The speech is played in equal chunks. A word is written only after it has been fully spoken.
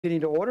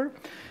Meeting to order.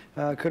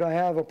 Could I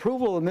have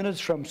approval of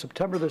minutes from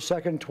September the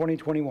 2nd,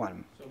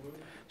 2021?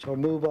 So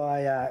moved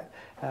by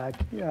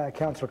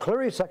Councillor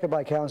Cleary, second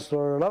by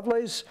Councillor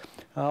Lovelace.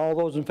 All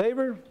those in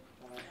favor?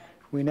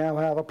 We now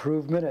have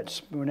approved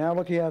minutes. We're now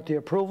looking at the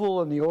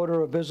approval and the order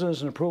of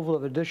business and approval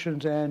of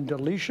additions and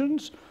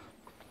deletions.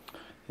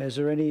 Is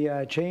there any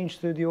change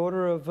to the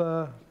order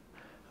of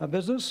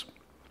business?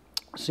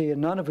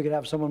 Seeing none, if we could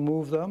have someone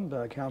move them,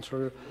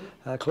 Councillor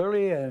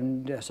Cleary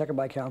and second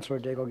by Councillor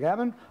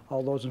Daigle-Gammon.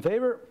 All those in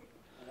favor?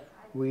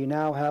 We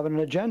now have an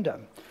agenda.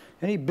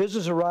 Any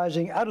business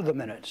arising out of the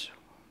minutes?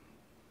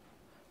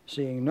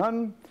 Seeing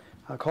none,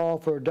 a call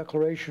for a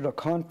declaration of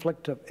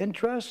conflict of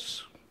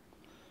interests.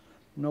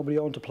 Nobody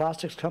owns a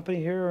plastics company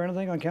here or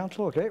anything on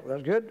council? Okay, well,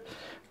 that's good.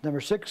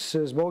 Number 6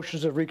 is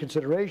motions of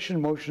reconsideration,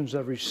 motions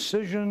of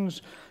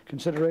rescissions,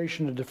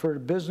 consideration of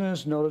deferred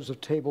business, notice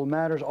of table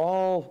matters,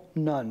 all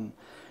none.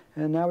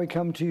 And now we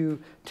come to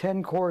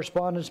 10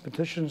 correspondence,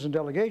 petitions, and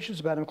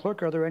delegations. Madam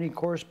Clerk, are there any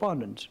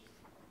correspondence?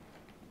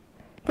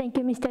 Thank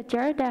you, Mr.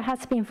 Chair. There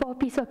has been 4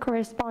 pieces of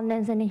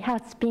correspondence and it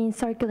has been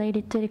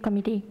circulated to the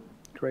committee.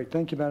 Great,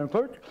 thank you, Madam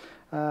Clerk.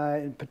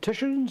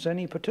 Petitions,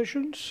 any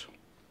petitions?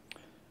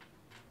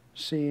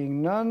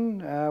 Seeing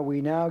none,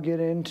 we now get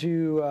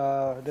into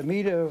the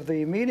meat of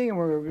the meeting,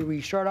 and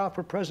we start off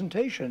with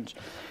presentations.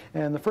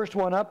 And the first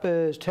one up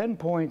is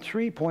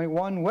 10.3.1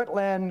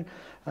 Wetland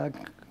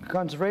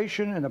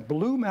Conservation in the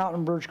Blue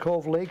Mountain Birch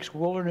Cove Lakes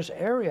Wilderness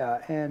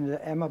Area. And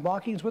Emma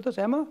Bocking's with us.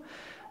 Emma,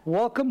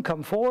 welcome,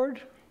 come forward.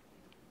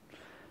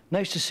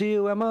 Nice to see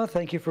you, Emma.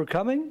 Thank you for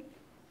coming.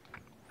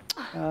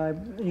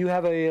 You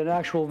have an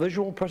actual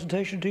visual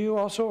presentation to you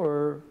also,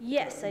 or?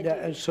 Yes, I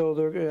do. So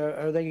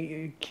are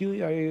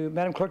you,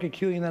 Madam Clerk,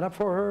 queuing that up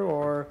for her,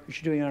 or is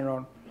she doing it on her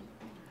own?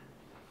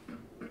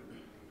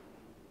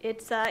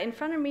 It's in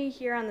front of me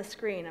here on the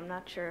screen. I'm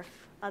not sure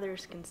if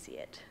others can see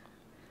it.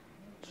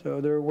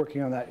 So they're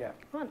working on that, yeah.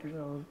 Wonderful.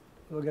 So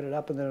we'll get it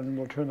up and then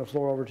we'll turn the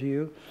floor over to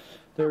you.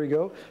 There we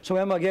go. So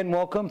Emma, again,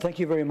 welcome. Thank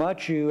you very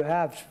much. You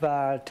have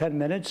 10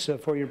 minutes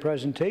for your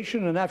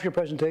presentation. And after your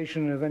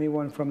presentation, if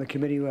anyone from the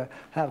committee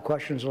have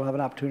questions, we'll have an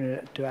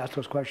opportunity to ask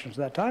those questions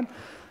at that time.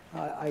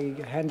 I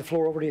hand the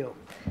floor over to you.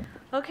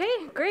 Okay,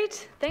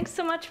 great. Thanks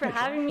so much for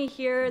having me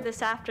here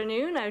this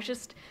afternoon. I was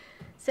just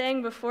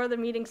saying before the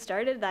meeting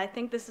started that I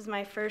think this is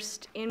my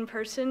first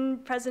in-person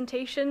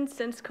presentation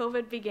since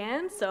COVID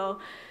began. So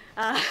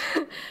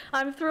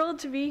I'm thrilled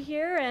to be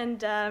here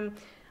and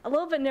a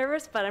little bit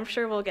nervous, but I'm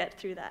sure we'll get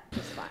through that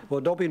just fine.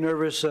 Well, don't be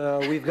nervous.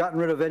 We've gotten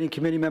rid of any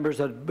committee members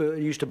that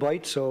used to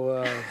bite,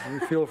 so we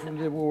feel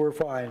we're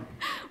fine.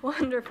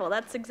 Wonderful.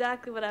 That's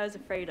exactly what I was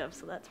afraid of,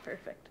 so that's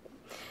perfect.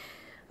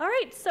 All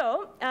right,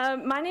 so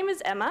my name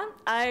is Emma.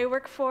 I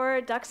work for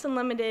Ducks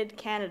Unlimited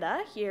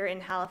Canada here in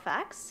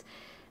Halifax.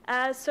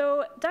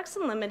 So Ducks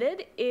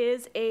Unlimited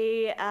is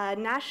a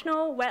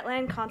national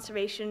wetland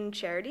conservation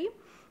charity.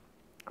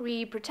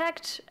 We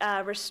protect,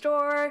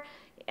 restore,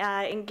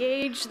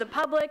 engage the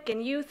public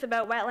and youth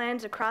about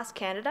wetlands across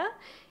Canada.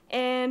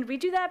 And we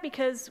do that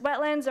because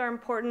wetlands are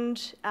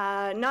important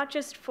not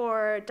just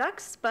for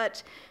ducks,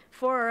 but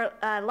for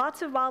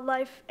lots of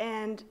wildlife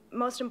and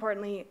most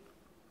importantly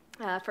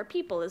for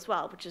people as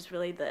well, which is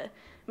really the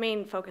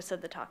main focus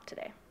of the talk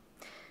today.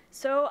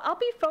 So I'll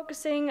be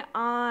focusing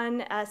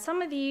on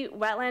some of the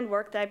wetland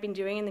work that I've been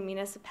doing in the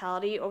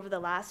municipality over the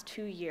last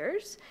 2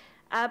 years.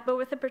 But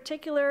with a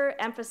particular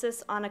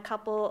emphasis on a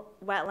couple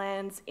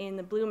wetlands in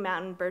the Blue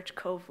Mountain Birch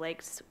Cove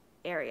Lakes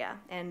area.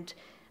 And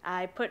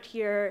I put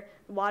here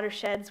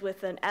watersheds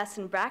with an S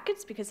in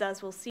brackets because,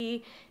 as we'll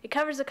see, it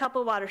covers a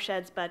couple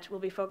watersheds, but we'll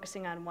be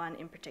focusing on one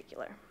in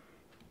particular.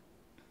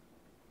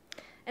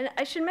 And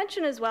I should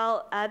mention as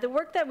well, the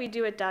work that we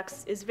do at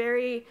Ducks is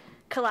very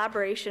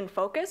collaboration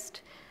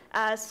focused.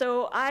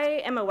 So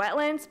I am a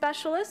wetland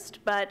specialist,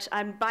 but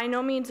I'm by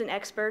no means an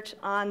expert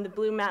on the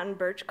Blue Mountain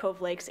Birch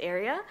Cove Lakes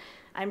area.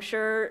 I'm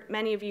sure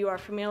many of you are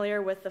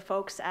familiar with the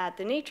folks at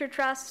the Nature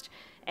Trust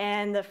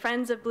and the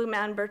Friends of Blue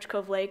Mountain Birch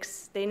Cove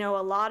Lakes. They know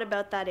a lot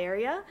about that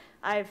area.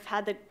 I've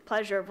had the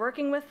pleasure of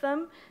working with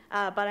them,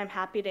 but I'm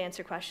happy to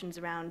answer questions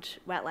around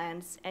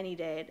wetlands any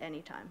day at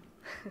any time.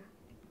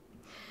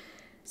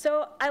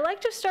 So I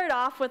like to start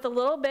off with a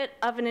little bit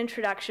of an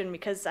introduction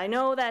because I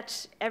know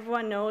that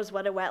everyone knows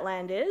what a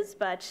wetland is,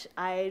 but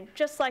I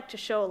just like to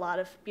show a lot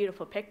of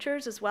beautiful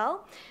pictures as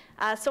well.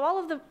 So all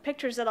of the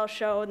pictures that I'll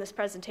show in this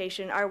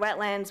presentation are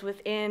wetlands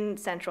within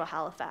central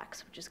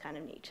Halifax, which is kind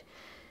of neat.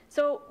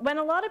 So when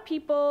a lot of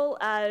people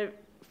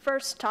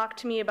first talk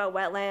to me about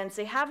wetlands,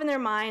 they have in their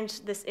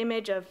mind this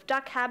image of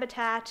duck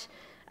habitat,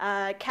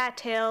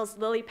 cattails,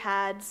 lily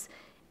pads,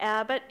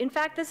 but in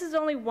fact, this is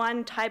only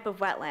one type of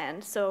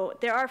wetland. So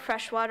there are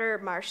freshwater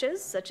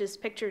marshes, such as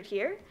pictured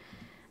here.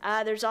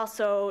 There's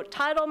also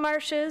tidal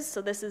marshes. So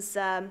this is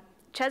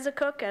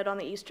Chesacook out on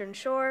the eastern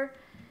shore.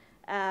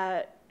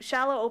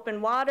 Shallow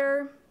open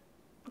water.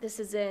 This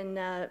is in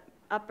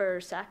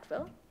Upper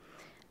Sackville.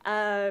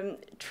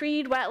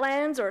 Treed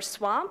wetlands or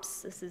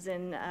swamps. This is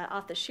in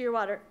off the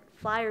Shearwater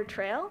Flyer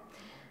Trail.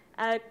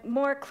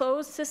 More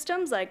closed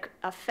systems like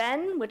a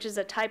fen, which is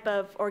a type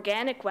of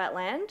organic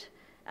wetland.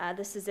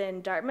 This is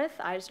in Dartmouth,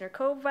 Eisner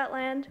Cove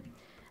wetland.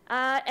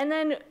 And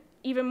then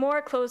even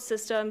more closed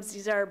systems,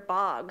 these are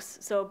bogs.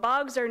 So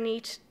bogs are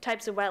neat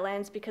types of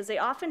wetlands because they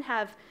often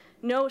have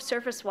no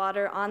surface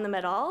water on them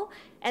at all,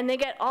 and they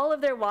get all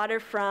of their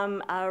water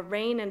from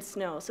rain and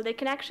snow. So they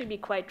can actually be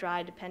quite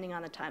dry depending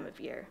on the time of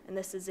year. And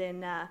this is in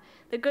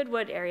the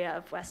Goodwood area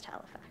of West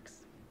Halifax.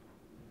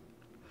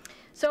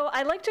 So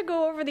I'd like to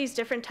go over these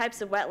different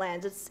types of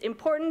wetlands. It's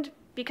important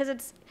because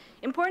it's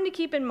important to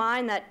keep in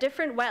mind that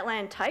different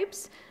wetland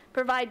types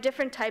provide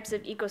different types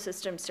of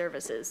ecosystem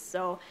services.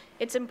 So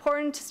it's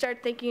important to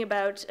start thinking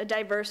about a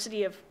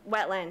diversity of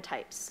wetland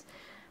types.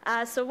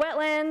 So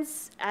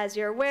wetlands, as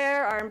you're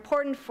aware, are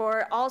important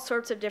for all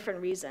sorts of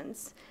different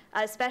reasons,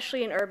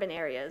 especially in urban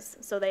areas.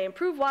 So they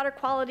improve water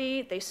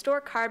quality, they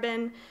store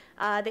carbon,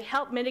 they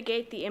help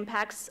mitigate the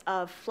impacts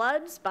of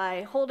floods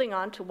by holding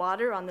on to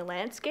water on the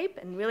landscape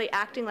and really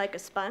acting like a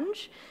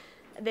sponge.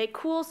 They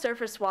cool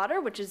surface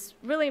water, which is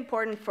really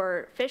important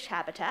for fish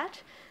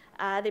habitat.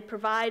 They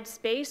provide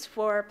space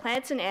for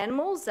plants and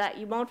animals that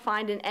you won't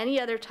find in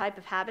any other type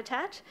of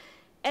habitat.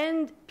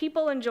 And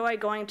people enjoy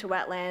going to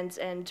wetlands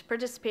and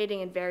participating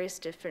in various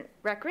different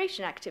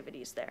recreation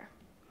activities there.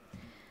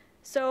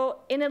 So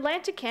in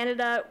Atlantic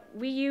Canada,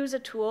 we use a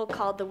tool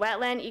called the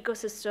Wetland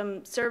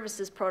Ecosystem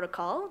Services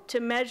Protocol to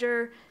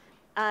measure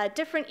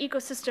different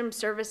ecosystem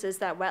services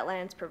that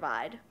wetlands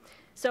provide.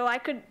 So I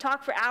could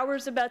talk for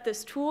hours about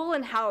this tool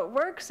and how it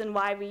works and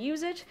why we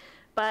use it,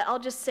 but I'll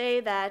just say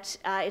that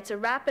it's a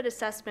rapid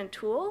assessment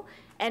tool,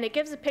 and it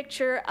gives a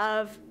picture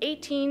of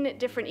 18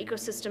 different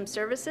ecosystem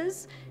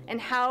services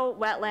and how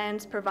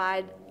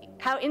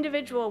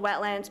individual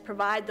wetlands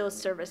provide those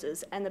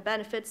services and the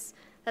benefits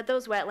that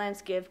those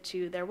wetlands give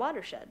to their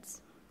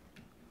watersheds.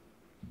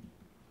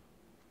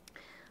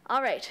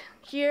 All right,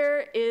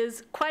 here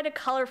is quite a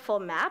colorful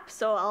map,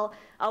 so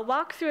I'll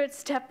walk through it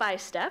step by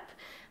step.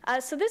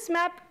 So this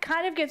map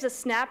kind of gives a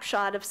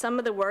snapshot of some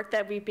of the work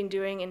that we've been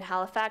doing in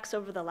Halifax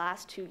over the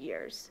last 2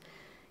 years.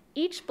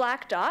 Each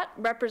black dot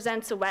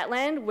represents a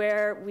wetland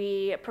where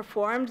we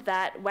performed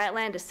that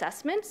wetland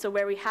assessment, so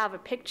where we have a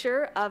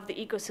picture of the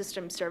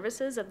ecosystem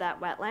services of that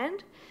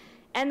wetland.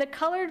 And the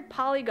colored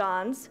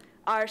polygons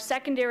are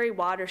secondary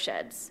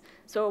watersheds.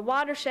 So a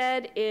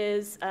watershed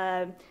is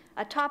a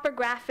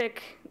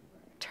topographic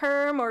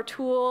term or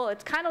tool.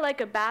 It's kind of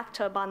like a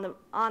bathtub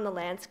on the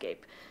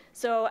landscape.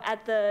 So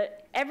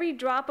every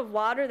drop of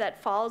water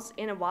that falls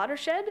in a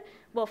watershed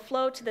will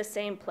flow to the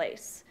same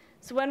place.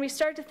 So when we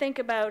start to think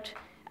about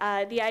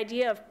the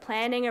idea of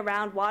planning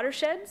around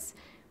watersheds,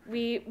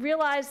 we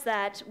realize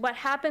that what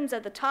happens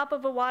at the top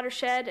of a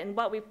watershed and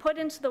what we put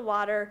into the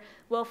water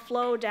will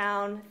flow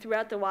down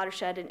throughout the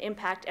watershed and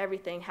impact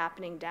everything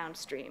happening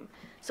downstream.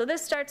 So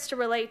this starts to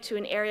relate to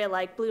an area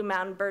like Blue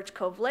Mountain Birch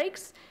Cove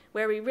Lakes,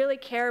 where we really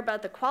care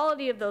about the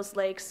quality of those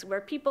lakes,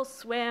 where people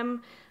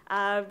swim.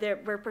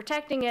 We're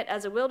protecting it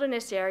as a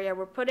wilderness area.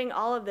 We're putting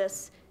all of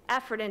this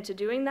effort into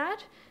doing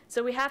that.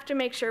 So we have to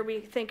make sure we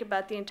think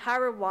about the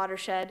entire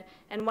watershed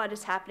and what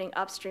is happening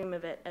upstream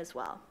of it as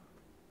well.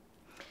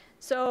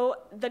 So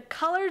the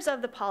colors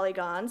of the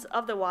polygons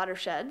of the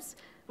watersheds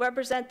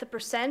represent the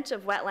percent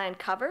of wetland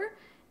cover.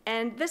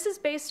 And this is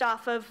based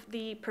off of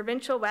the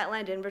provincial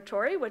wetland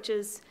inventory, which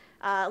is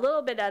a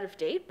little bit out of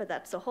date, but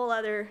that's a whole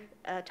other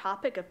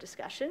topic of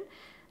discussion.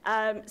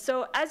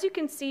 So as you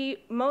can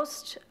see,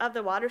 most of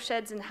the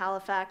watersheds in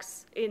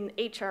Halifax in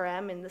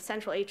HRM, in the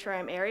central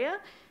HRM area,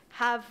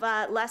 have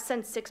less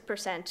than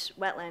 6%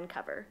 wetland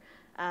cover,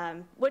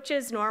 which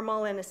is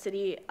normal in a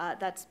city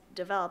that's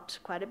developed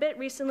quite a bit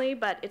recently,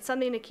 but it's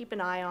something to keep an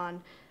eye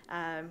on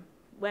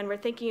when we're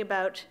thinking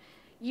about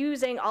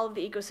using all of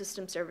the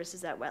ecosystem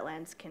services that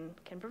wetlands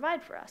can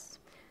provide for us.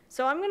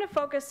 So I'm going to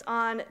focus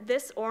on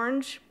this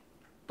orange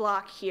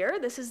block here.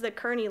 This is the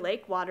Kearney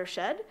Lake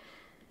watershed.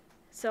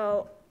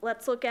 So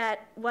let's look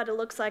at what it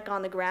looks like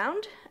on the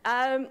ground.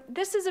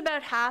 This is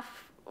about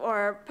half,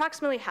 or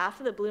approximately half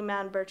of the Blue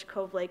Mountain Birch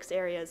Cove Lakes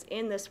areas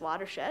in this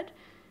watershed.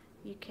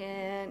 You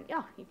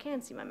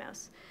can see my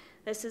mouse.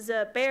 This is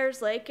a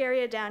Bears Lake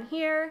area down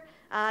here.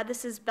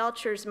 This is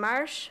Belcher's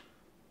Marsh,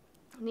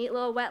 neat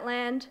little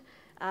wetland,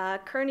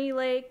 Kearney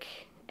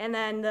Lake, and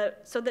then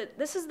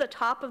this is the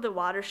top of the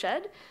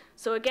watershed.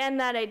 So again,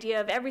 that idea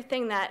of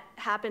everything that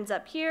happens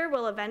up here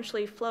will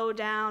eventually flow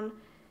down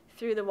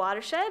through the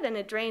watershed, and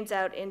it drains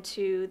out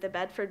into the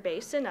Bedford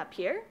Basin up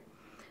here.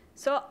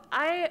 So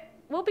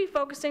we'll be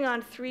focusing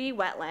on 3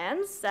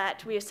 wetlands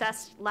that we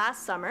assessed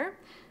last summer.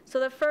 So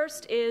the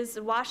first is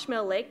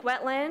Washmill Lake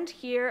wetland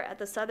here at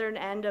the southern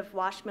end of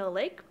Washmill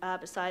Lake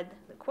beside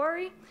the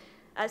quarry.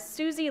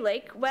 Susie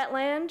Lake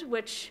wetland,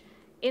 which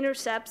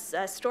intercepts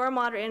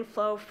stormwater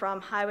inflow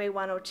from Highway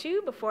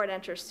 102 before it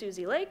enters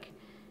Susie Lake.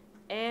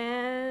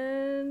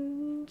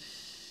 And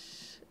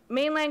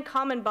Mainland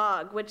Common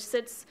Bog, which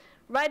sits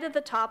right at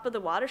the top of the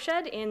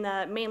watershed in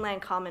the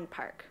Mainland Common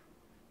Park.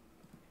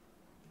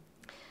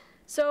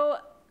 So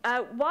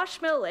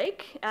Washmill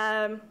Lake,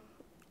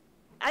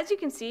 as you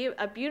can see,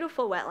 a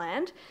beautiful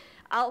wetland.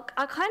 I'll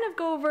kind of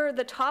go over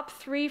the top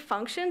 3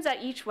 functions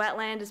that each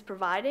wetland is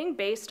providing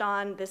based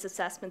on this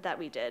assessment that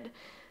we did.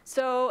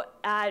 So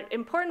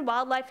important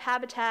wildlife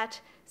habitat,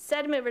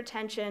 sediment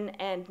retention,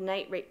 and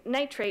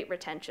nitrate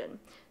retention.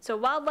 So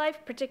wildlife,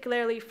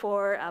 particularly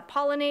for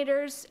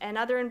pollinators and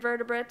other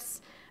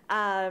invertebrates,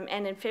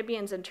 and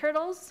amphibians and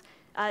turtles.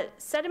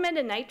 Sediment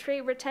and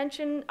nitrate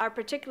retention are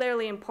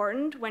particularly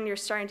important when you're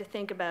starting to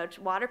think about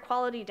water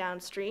quality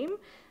downstream.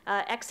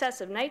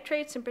 Excess of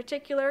nitrates in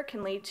particular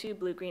can lead to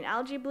blue-green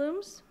algae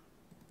blooms.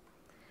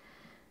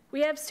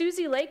 We have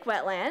Susie Lake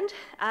wetland.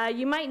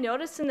 You might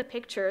notice in the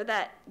picture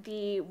that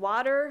the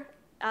water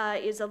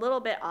is a little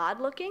bit odd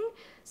looking.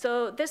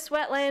 So this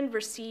wetland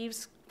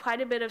receives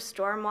quite a bit of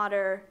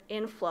stormwater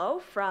inflow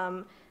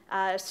from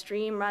a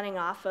stream running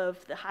off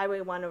of the Highway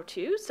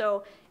 102.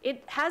 So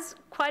it has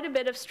quite a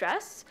bit of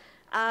stress.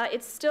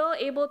 It's still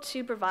able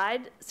to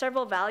provide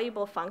several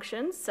valuable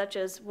functions, such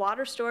as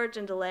water storage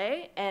and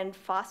delay and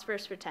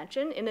phosphorus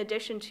retention, in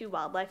addition to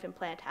wildlife and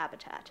plant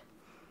habitat.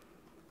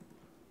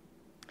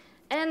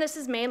 And this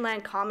is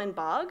Mainland Common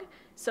Bog.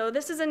 So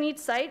this is a neat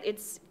site.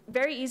 It's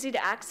very easy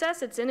to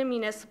access. It's in a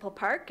municipal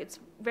park. It's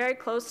very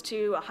close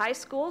to a high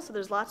school, so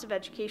there's lots of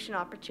education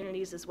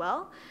opportunities as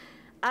well.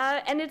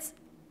 And it's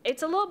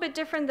a little bit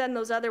different than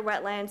those other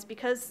wetlands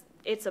because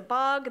it's a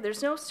bog,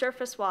 there's no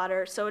surface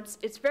water, so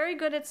it's very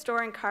good at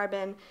storing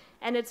carbon,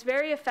 and it's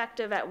very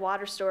effective at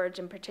water storage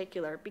in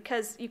particular,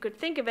 because you could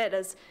think of it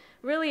as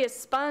really a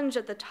sponge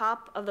at the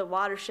top of the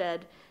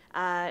watershed.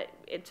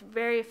 It's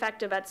very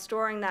effective at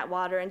storing that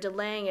water and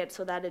delaying it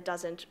so that it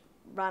doesn't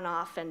run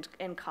off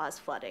and cause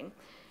flooding.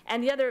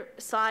 And the other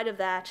side of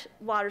that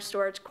water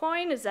storage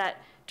coin is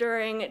that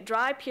during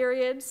dry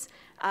periods,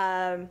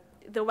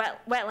 the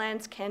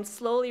wetlands can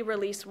slowly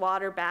release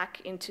water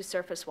back into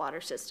surface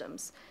water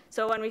systems.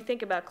 So when we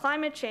think about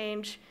climate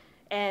change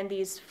and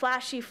these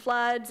flashy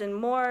floods and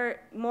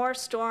more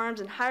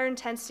storms and higher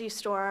intensity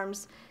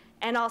storms,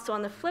 and also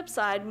on the flip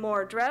side,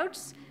 more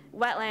droughts,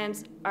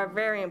 wetlands are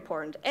very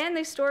important, and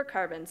they store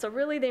carbon. So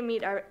really they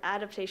meet our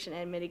adaptation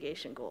and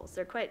mitigation goals.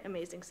 They're quite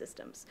amazing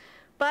systems.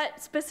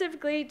 But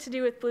specifically to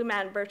do with Blue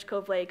Mountain Birch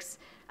Cove Lakes,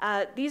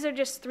 these are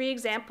just 3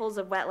 examples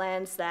of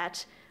wetlands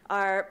that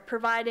are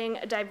providing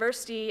a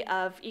diversity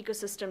of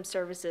ecosystem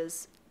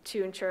services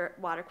to ensure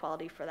water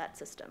quality for that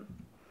system.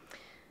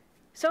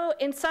 So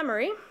in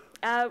summary,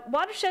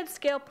 watershed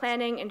scale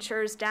planning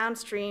ensures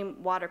downstream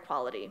water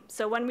quality.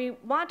 So when we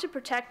want to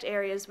protect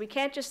areas, we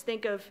can't just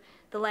think of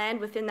the land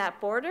within that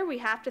border. We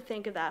have to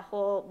think of that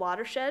whole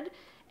watershed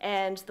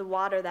and the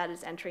water that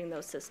is entering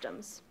those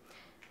systems.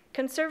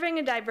 Conserving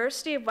a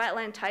diversity of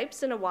wetland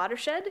types in a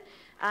watershed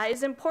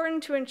is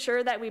important to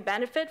ensure that we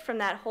benefit from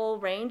that whole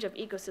range of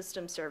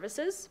ecosystem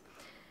services.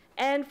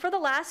 And for the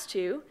last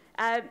 2,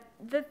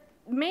 the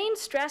main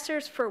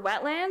stressors for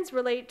wetlands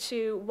relate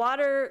to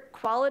water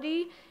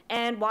quality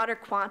and water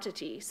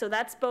quantity. So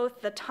that's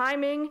both the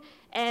timing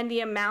and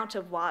the amount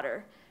of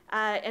water.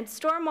 And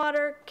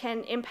stormwater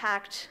can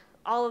impact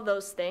all of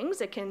those things.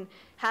 It can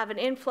have an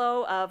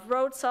inflow of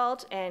road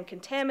salt and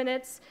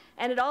contaminants,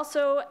 and it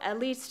also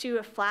leads to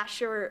a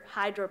flashier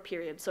hydro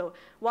period, so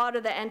water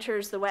that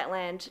enters the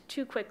wetland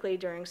too quickly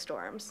during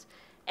storms.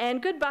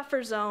 And good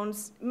buffer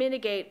zones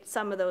mitigate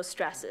some of those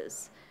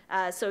stresses.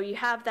 So you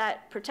have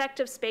that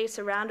protective space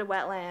around a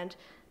wetland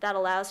that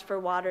allows for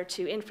water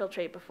to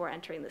infiltrate before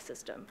entering the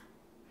system.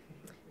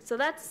 So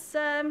that's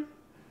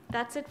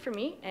it for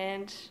me,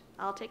 and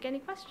I'll take any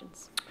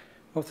questions.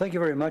 Well, thank you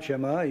very much,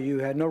 Emma. You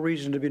had no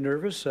reason to be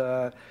nervous.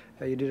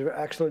 You did an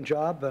excellent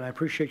job, and I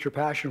appreciate your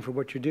passion for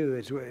what you do.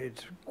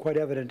 It's quite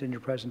evident in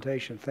your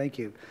presentation. Thank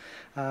you.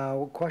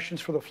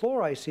 Questions for the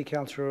floor? I see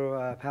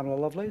Councillor Pamela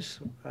Lovelace.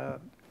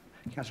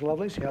 Councillor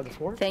Lovelace, you have the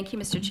floor. Thank you,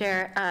 Mr.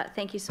 Chair.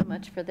 Thank you so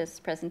much for this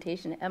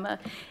presentation, Emma.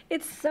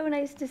 It's so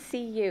nice to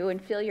see you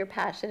and feel your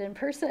passion in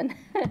person.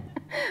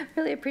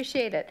 Really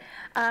appreciate it.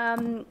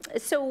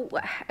 So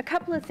a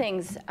couple of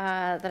things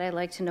that I'd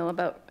like to know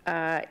about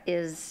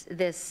is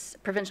this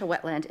provincial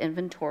wetland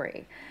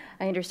inventory.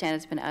 I understand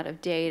it's been out of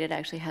date. It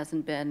actually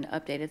hasn't been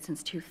updated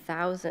since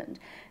 2000.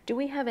 Do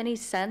we have any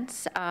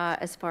sense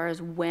as far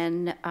as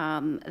when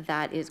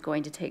that is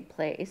going to take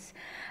place?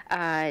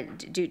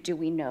 Do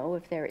we know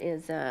if there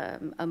is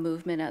a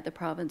movement at the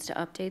province to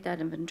update that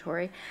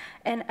inventory?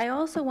 And I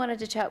also wanted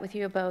to chat with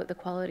you about the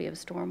quality of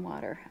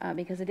stormwater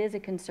because it is a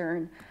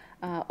concern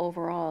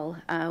overall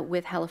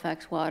with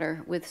Halifax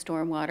Water, with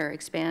stormwater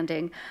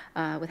expanding,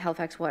 with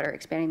Halifax Water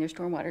expanding their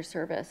stormwater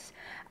service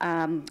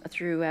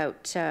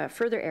throughout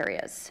further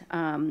areas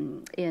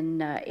in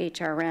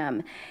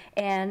HRM.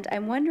 And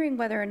I'm wondering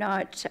whether or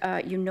not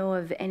you know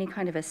of any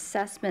kind of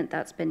assessment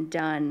that's been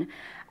done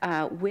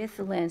with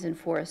the Lands and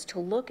Forests to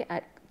look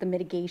at the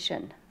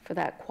mitigation for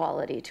that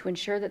quality, to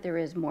ensure that there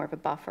is more of a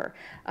buffer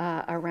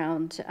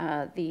around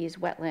these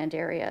wetland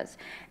areas.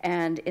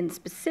 And in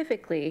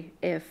specifically,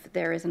 if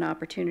there is an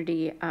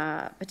opportunity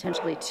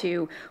potentially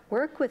to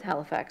work with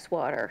Halifax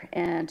Water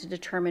and to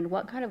determine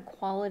what kind of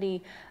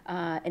quality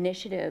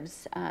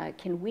initiatives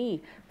can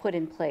we put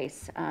in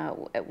place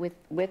with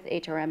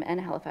HRM and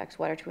Halifax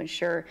Water to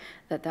ensure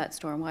that that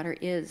stormwater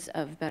is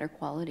of better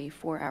quality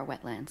for our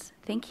wetlands.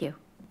 Thank you.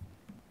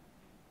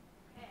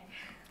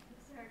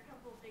 These are a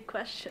couple big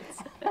questions.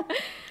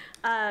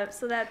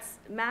 So that's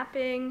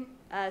mapping,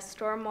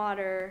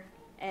 stormwater,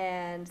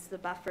 and the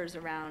buffers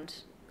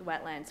around the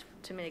wetlands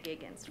to mitigate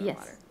against stormwater.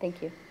 Yes,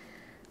 thank you.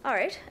 All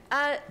right.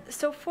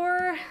 So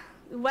for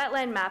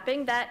wetland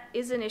mapping, that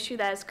is an issue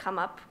that has come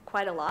up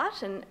quite a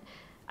lot. And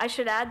I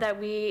should add that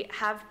we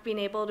have been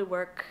able to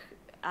work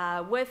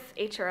with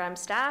HRM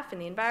staff in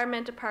the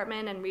Environment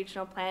Department and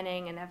Regional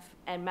Planning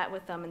and met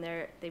with them, and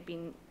they've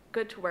been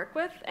good to work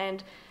with.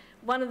 And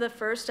one of the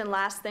first and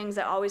last things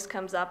that always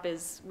comes up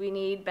is we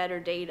need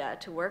better data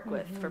to work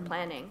with for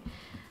planning.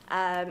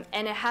 And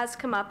it has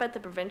come up at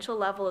the provincial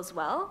level as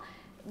well.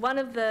 One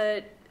of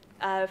the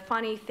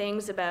funny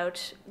things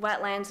about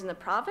wetlands in the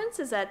province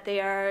is that they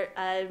are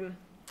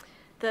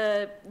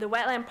the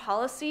wetland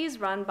policies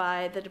run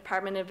by the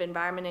Department of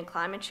Environment and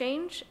Climate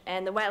Change,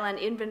 and the wetland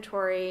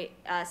inventory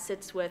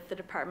sits with the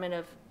Department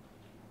of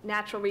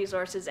Natural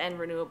Resources and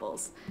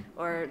Renewables,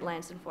 or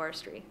Lands and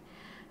Forestry.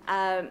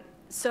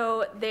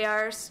 So they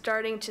are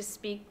starting to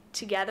speak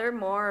together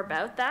more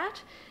about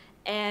that.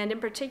 And in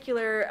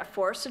particular,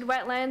 forested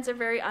wetlands are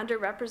very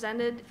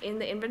underrepresented in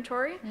the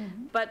inventory.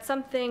 But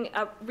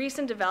a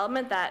recent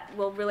development that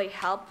will really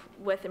help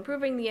with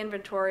improving the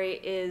inventory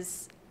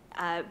is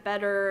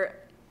better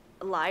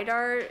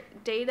LiDAR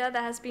data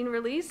that has been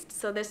released.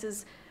 So this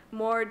is a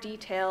more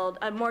detailed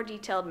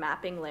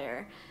mapping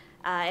layer.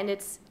 And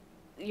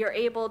you're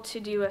able to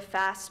do a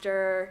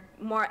faster,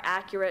 more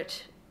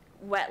accurate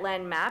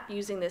wetland map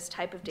using this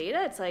type of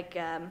data. It's like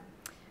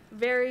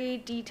very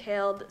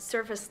detailed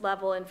surface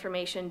level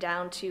information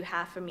down to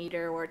 0.5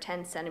 meter or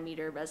 10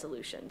 centimeter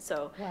resolution.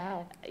 So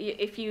Wow.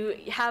 If you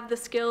have the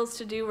skills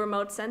to do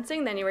remote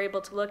sensing, then you're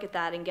able to look at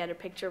that and get a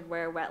picture of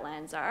where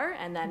wetlands are,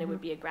 and then it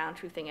would be a ground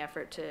truthing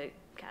effort to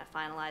kind of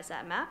finalize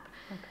that map.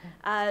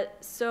 Okay.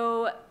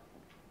 So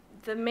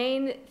the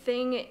main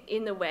thing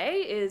in the way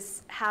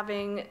is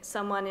having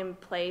someone in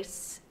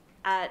place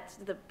at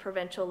the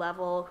provincial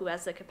level who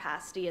has the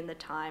capacity and the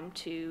time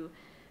to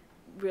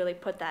really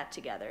put that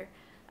together.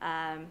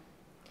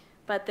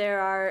 But there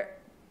are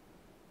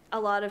a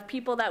lot of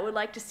people that would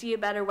like to see a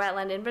better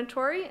wetland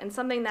inventory, and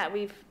something that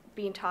we've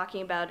been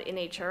talking about in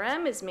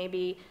HRM is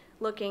maybe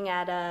looking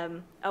at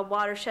a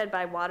watershed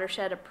by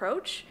watershed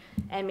approach,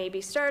 and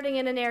maybe starting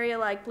in an area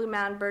like Blue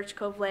Mountain, Birch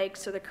Cove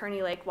Lakes, or the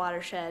Kearney Lake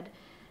watershed,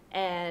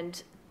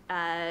 and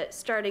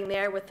starting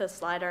there with the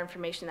LiDAR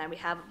information that we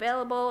have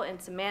available in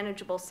some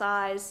manageable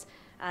size.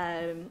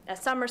 A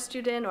summer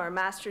student or a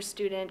master's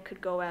student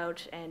could go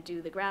out and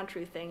do the ground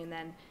truthing, and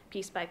then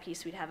piece by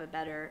piece we'd have a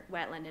better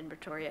wetland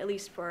inventory, at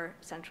least for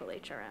central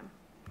HRM.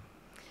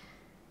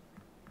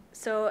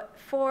 So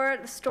for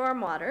the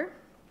stormwater,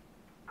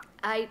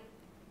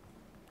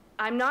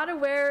 I'm not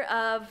aware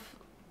of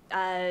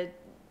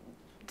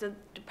the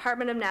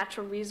Department of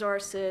Natural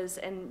Resources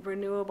and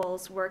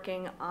Renewables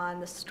working on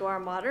the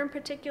stormwater in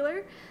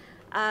particular.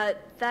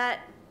 That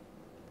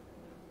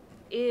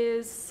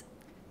is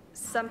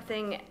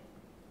something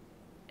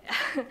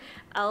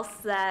else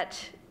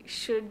that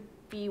should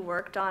be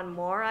worked on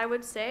more, I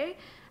would say.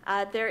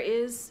 There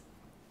is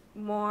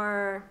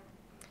more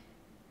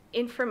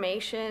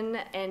information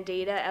and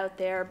data out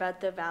there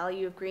about the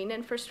value of green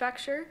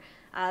infrastructure.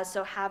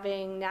 So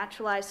having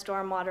naturalized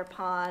stormwater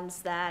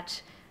ponds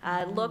that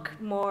look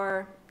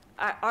more,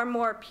 are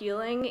more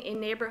appealing in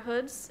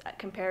neighborhoods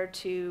compared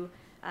to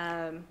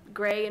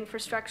gray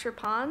infrastructure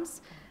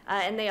ponds.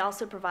 And they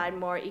also provide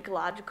more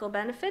ecological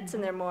benefits,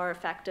 and they're more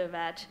effective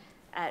at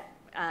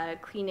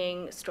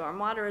cleaning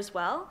stormwater as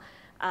well.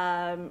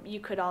 You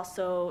could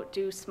also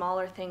do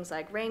smaller things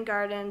like rain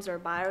gardens or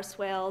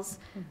bioswales.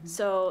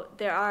 So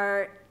there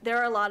are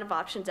a lot of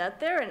options out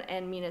there,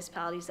 and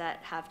municipalities that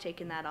have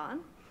taken that on.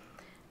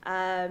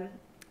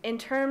 In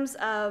terms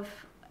of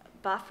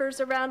buffers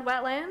around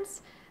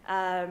wetlands,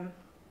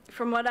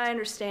 from what I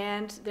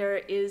understand,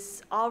 there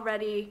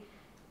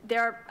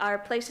are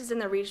places in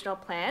the regional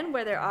plan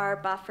where there are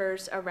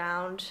buffers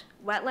around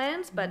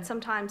wetlands, but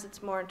sometimes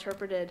it's more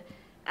interpreted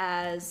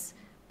as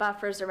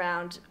buffers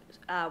around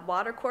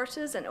water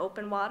courses and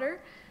open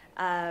water.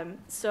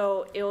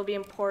 So it will be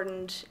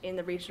important in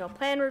the regional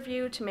plan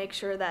review to make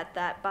sure that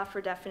that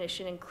buffer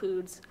definition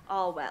includes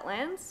all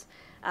wetlands,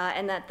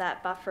 and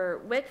that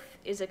buffer width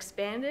is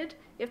expanded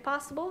if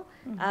possible,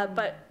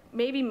 but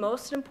maybe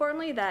most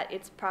importantly that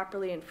it's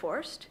properly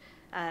enforced.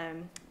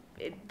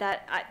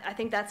 I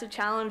think that's a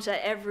challenge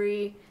that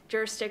every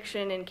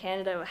jurisdiction in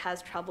Canada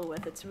has trouble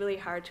with. It's really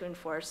hard to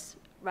enforce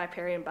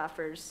riparian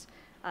buffers,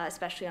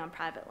 especially on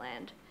private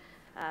land.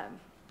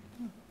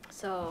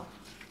 So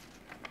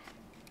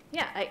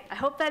Yeah, I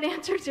hope that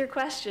answers your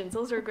questions.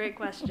 Those are great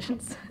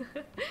questions.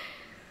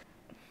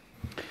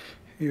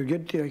 You're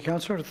good,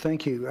 Councillor.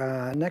 Thank you.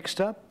 Next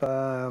up,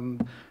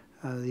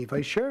 the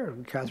Vice Chair,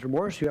 Catherine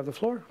Morris, you have the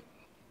floor.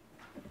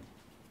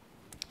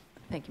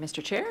 Thank you,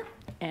 Mr. Chair,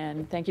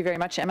 and thank you very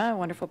much, Emma.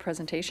 Wonderful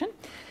presentation.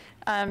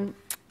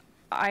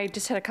 I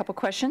just had a couple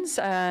questions.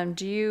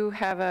 Do you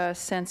have a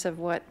sense of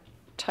what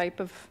type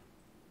of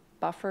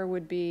buffer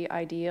would be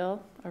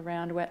ideal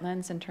around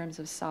wetlands in terms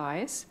of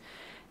size?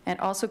 And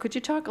also, could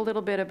you talk a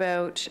little bit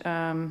about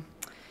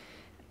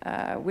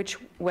which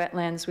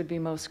wetlands would be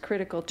most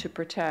critical to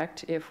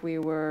protect if we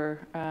were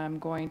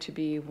going to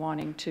be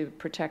wanting to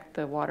protect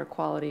the water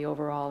quality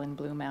overall in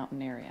Blue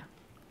Mountain area?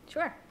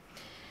 Sure.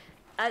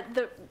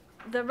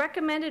 The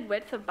recommended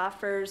width of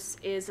buffers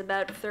is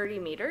about 30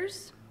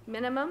 meters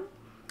minimum.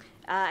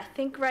 I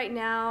think right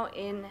now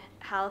in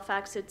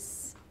Halifax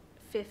it's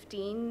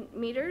 15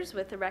 meters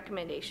with a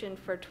recommendation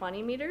for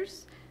 20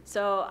 meters.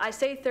 So I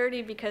say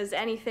 30 because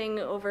anything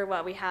over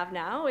what we have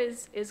now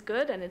is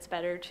good, and it's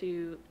better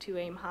to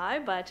aim high.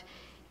 But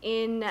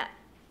in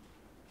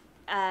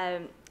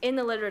the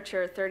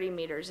literature, 30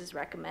 meters is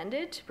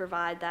recommended to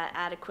provide that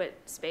adequate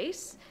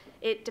space.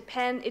 It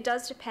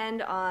does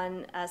depend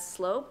on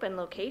slope and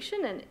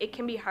location, and it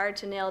can be hard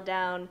to nail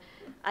down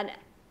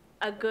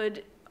a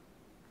good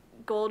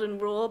golden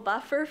rule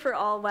buffer for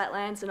all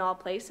wetlands in all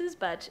places,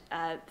 but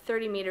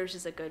 30 meters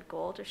is a good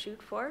goal to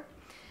shoot for.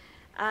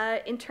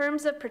 In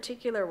terms of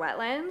particular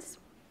wetlands,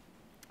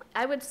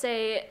 I would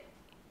say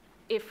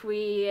if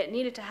we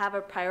needed to have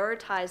a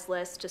prioritized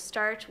list, to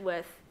start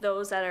with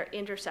those that are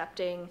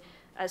intercepting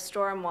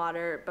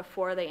stormwater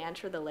before they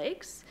enter the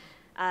lakes.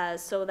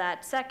 So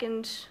that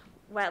second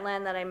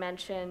wetland that I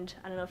mentioned,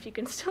 I don't know if you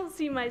can still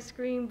see my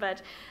screen,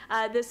 but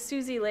this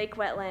Susie Lake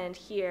wetland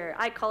here,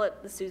 I call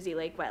it the Susie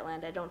Lake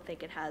wetland. I don't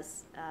think it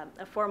has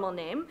a formal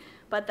name,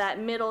 but that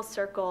middle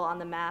circle on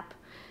the map,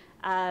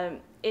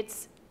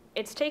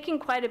 it's taking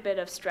quite a bit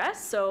of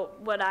stress. So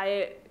what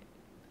I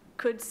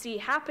could see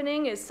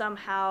happening is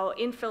somehow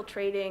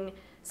infiltrating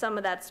some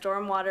of that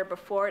stormwater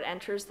before it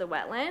enters the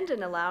wetland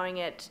and allowing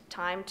it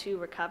time to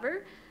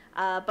recover.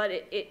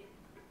 But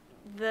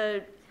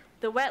the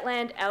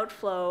wetland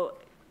outflow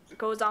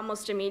goes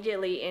almost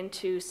immediately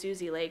into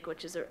Susie Lake,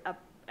 which is an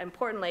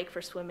important lake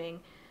for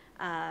swimming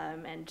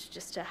and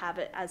just to have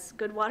it as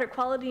good water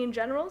quality in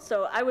general.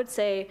 So I would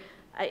say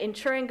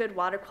ensuring good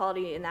water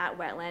quality in that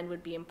wetland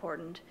would be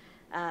important.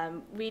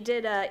 We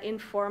did an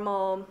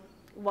informal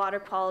water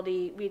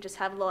quality. We just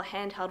have a little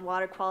handheld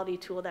water quality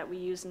tool that we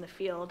use in the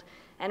field,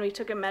 and we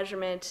took a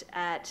measurement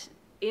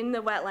in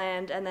the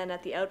wetland and then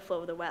at the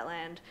outflow of the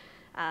wetland.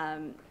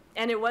 And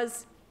it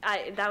was,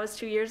 that was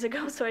 2 years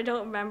ago, so I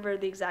don't remember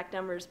the exact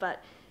numbers,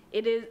 but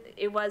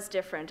it was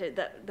different.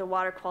 The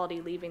water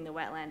quality leaving the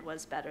wetland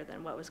was better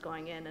than what was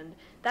going in, and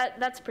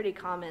that's pretty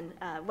common.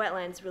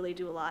 Wetlands really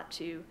do a lot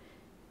to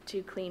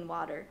clean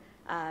water.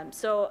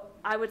 So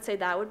I would say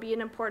that would be an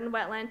important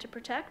wetland to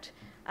protect.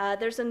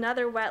 There's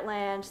another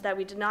wetland that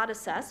we did not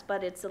assess,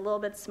 but it's a little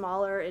bit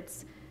smaller.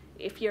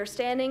 If you're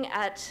standing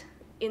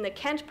in the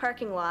Kent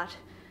parking lot,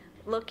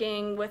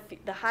 looking with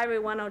the Highway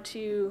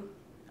 102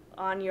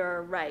 on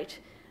your right,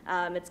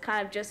 it's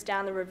kind of just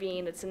down the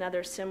ravine. It's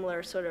another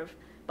similar sort of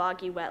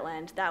boggy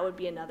wetland. That would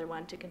be another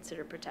one to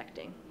consider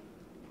protecting.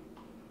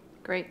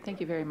 Great,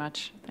 thank you very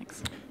much.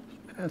 Thanks.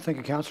 Thank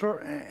you,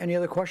 Councillor. Any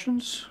other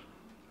questions?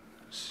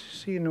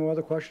 See no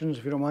other questions,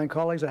 if you don't mind,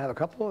 colleagues. I have a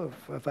couple,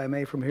 if I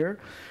may, from here.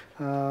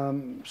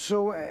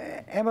 So,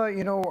 Emma,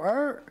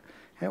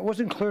 it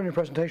wasn't clear in your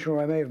presentation, or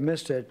I may have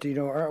missed it.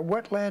 Are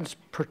wetlands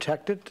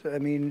protected? I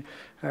mean,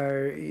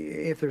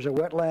 if there's a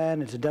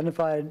wetland, it's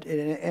identified,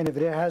 and if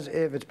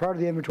it's part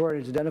of the inventory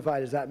and it's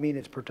identified, does that mean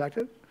it's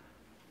protected?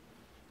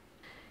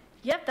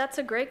 Yep, that's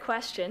a great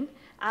question.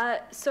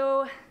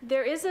 So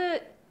there is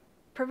a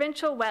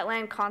provincial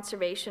wetland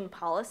conservation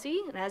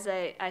policy, and as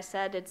I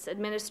said, it's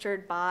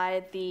administered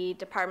by the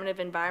Department of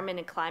Environment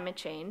and Climate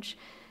Change.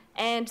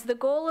 And the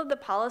goal of the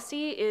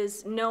policy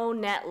is no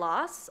net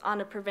loss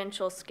on a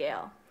provincial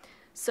scale.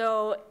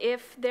 So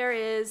if there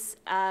is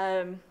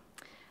a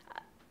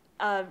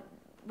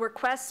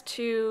request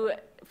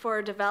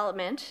for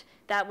development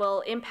that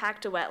will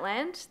impact a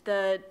wetland,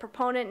 the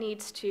proponent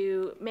needs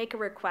to make a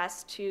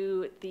request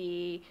to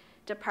the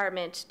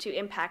department to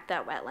impact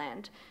that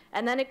wetland.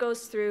 And then it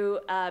goes through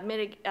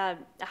a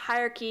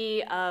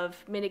hierarchy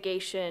of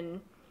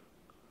mitigation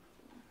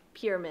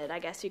pyramid, I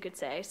guess you could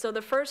say. So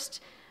the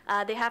first,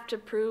 they have to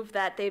prove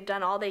that they've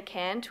done all they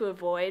can to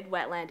avoid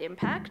wetland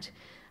impact.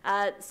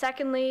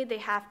 Secondly, they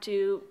have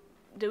to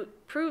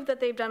prove that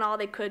they've done all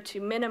they could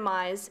to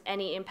minimize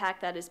any impact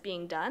that is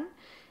being done.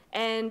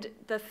 And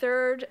the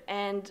third,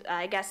 and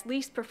I guess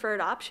least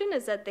preferred option,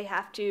 is that they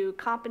have to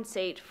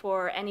compensate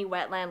for any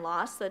wetland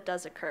loss that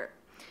does occur.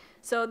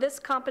 So this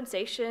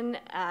compensation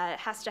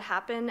has to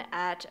happen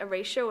at a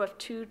ratio of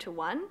 2 to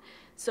 1.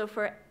 So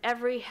for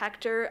every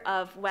hectare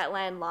of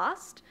wetland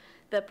lost,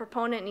 the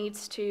proponent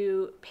needs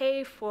to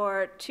pay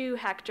for 2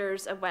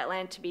 hectares of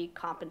wetland to be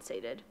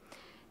compensated.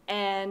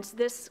 And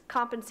this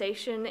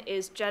compensation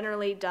is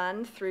generally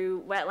done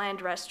through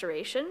wetland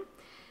restoration,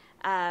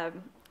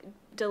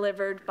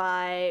 delivered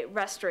by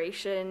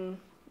restoration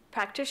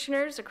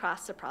practitioners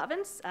across the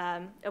province,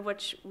 of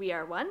which we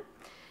are one.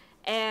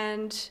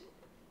 And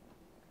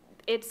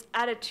it's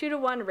at a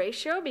 2-to-1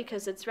 ratio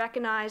because it's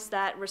recognized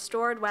that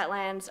restored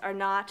wetlands are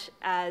not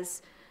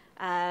as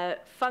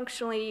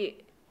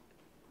functionally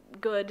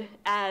good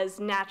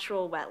as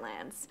natural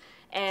wetlands.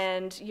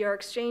 And you're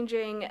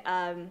exchanging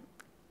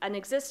an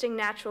existing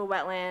natural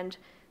wetland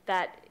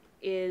that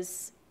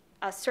is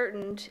a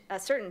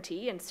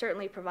certainty and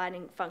certainly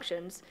providing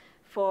functions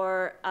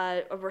for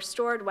a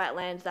restored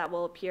wetland that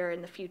will appear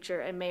in the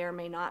future and may or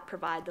may not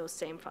provide those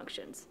same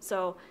functions.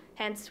 So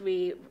hence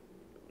we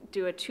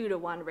do a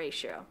 2-to-1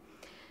 ratio.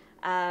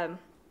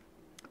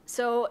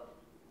 So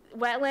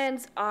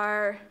wetlands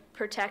are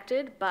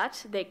protected,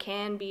 but they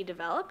can be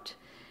developed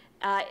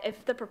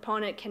if the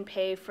proponent can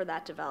pay for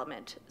that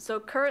development. So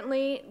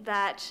currently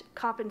that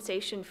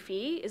compensation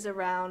fee is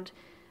around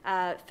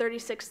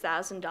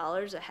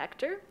 $36,000 a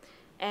hectare.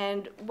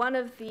 And one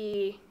of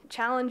the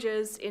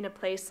challenges in a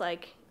place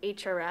like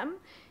HRM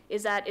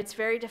is that it's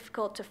very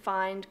difficult to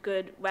find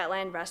good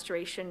wetland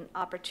restoration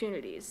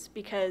opportunities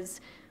because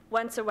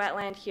once a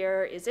wetland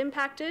here is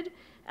impacted,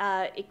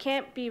 it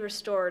can't be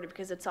restored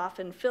because it's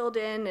often filled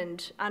in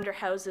and under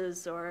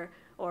houses or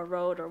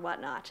road or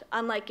whatnot,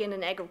 unlike in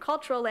an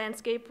agricultural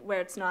landscape where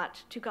it's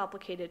not too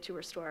complicated to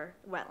restore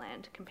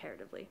wetland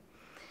comparatively.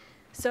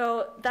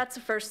 So that's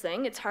the first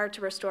thing. It's hard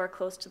to restore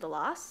close to the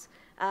loss.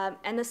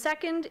 And the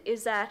second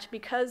is that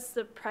because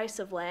the price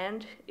of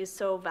land is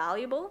so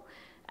valuable,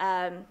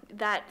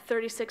 that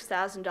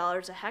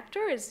 $36,000 a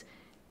hectare is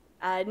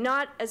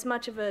not as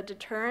much of a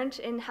deterrent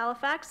in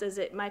Halifax as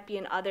it might be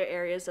in other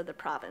areas of the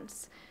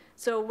province.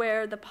 So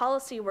where the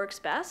policy works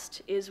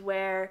best is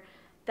where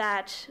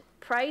that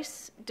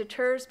price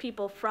deters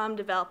people from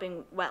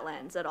developing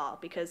wetlands at all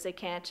because they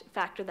can't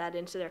factor that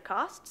into their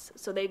costs,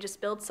 so they just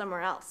build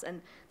somewhere else.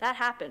 And that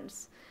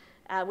happens,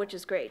 which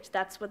is great.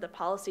 That's what the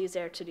policy is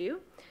there to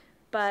do.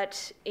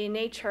 But in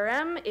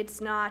HRM,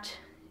 it's not,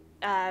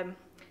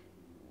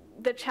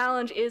 the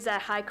challenge is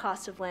that high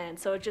cost of land.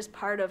 So it's just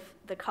part of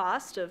the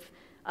cost of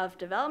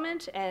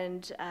development,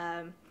 and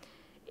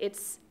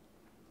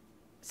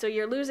so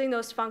you're losing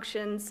those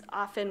functions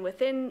often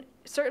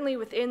certainly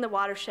within the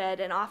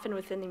watershed and often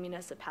within the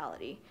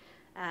municipality.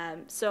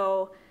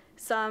 So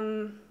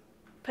some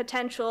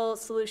potential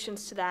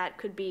solutions to that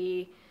could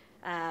be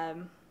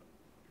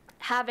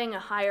having a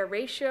higher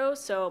ratio,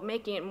 so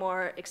making it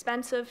more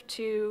expensive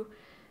to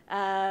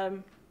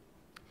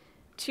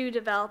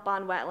develop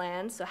on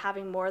wetlands, so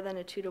having more than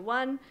a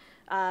 2-to-1,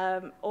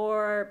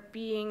 or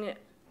being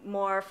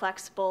more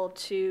flexible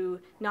to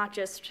not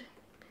just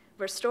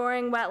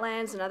restoring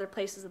wetlands in other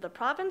places of the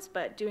province,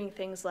 but doing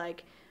things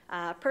like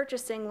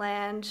purchasing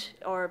land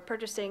or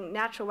purchasing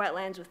natural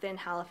wetlands within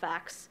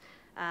Halifax.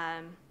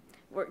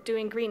 We're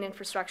doing green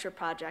infrastructure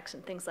projects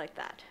and things like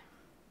that.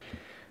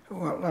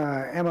 Well,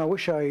 Emma, I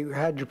wish I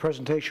had your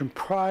presentation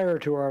prior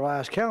to our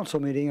last council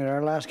meeting. At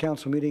our last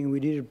council meeting, we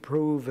did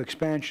approve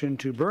expansion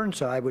to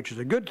Burnside, which is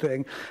a good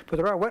thing, but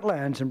there are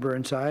wetlands in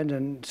Burnside,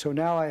 and so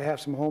now I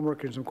have some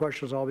homework and some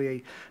questions I'll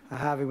be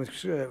having with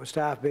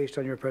staff based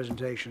on your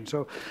presentation.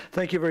 So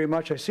thank you very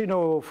much. I see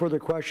no further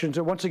questions.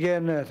 And once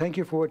again, thank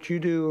you for what you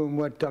do and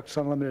what Ducks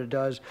Unlimited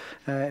does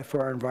for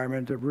our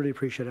environment. I really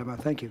appreciate it, Emma.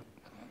 Thank you.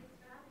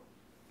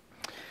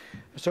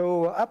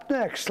 So up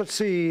next, let's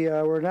see,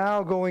 we're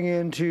now going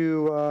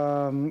into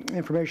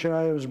information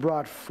items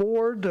brought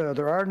forward.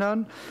 There are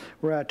none.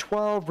 We're at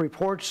 12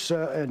 reports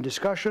and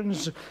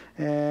discussions,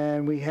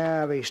 and we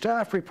have a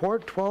staff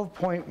report,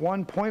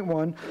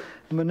 12.1.1,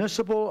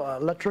 Municipal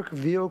Electric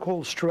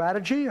Vehicle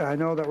Strategy. I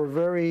know that we're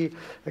very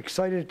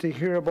excited to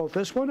hear about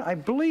this one. I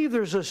believe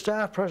there's a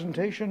staff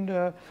presentation.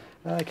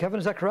 Kevin,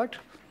 is that correct?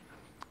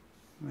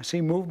 I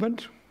see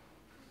movement.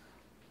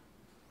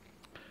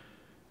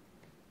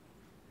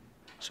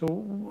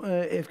 So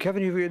if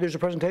Kevin, there's a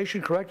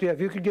presentation, correct? Yeah,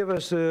 if you could give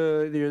us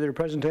their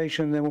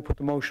presentation, then we'll put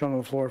the motion on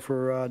the floor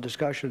for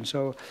discussion.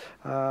 So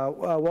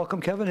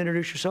welcome, Kevin.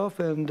 Introduce yourself,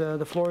 and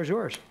the floor is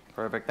yours.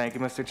 Perfect. Thank you,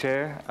 Mr.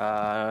 Chair.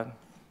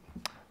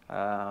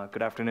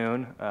 Good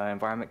afternoon,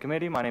 Environment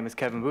Committee. My name is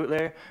Kevin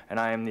Boutler, and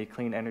I am the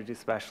Clean Energy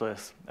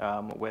Specialist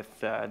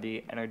with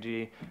the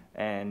Energy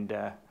and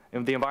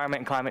the Environment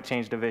and Climate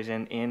Change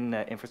Division in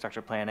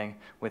Infrastructure Planning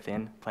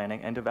within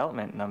Planning and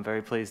Development. And I'm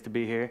very pleased to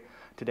be here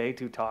today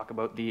to talk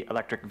about the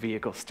electric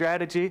vehicle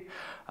strategy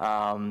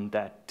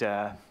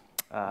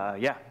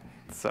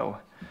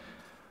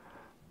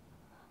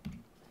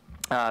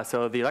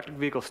So the electric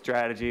vehicle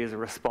strategy is a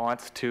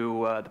response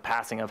to the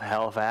passing of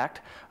HELF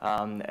Act,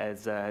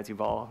 as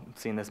you've all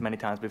seen this many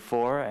times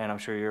before, and I'm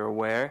sure you're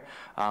aware.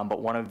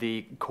 But one of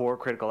the core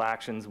critical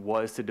actions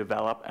was to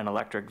develop an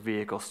electric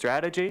vehicle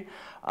strategy,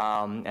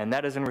 and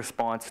that is in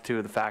response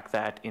to the fact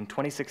that in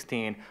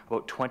 2016,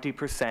 about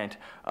 20%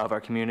 of our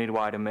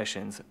community-wide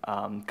emissions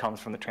comes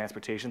from the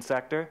transportation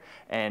sector,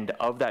 and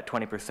of that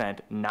 20%,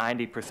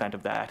 90%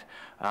 of that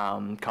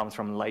comes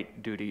from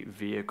light-duty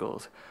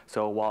vehicles.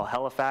 So while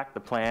Halifax,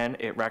 the plan,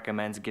 it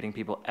recommends getting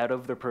people out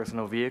of their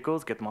personal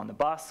vehicles, get them on the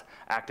bus,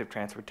 active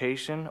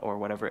transportation, or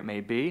whatever it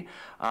may be.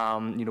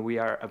 We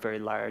are a very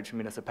large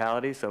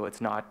municipality, so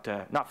it's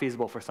not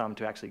feasible for some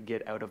to actually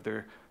get out of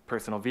their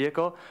personal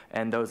vehicle.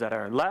 And those that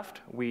are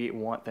left, we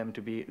want them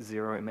to be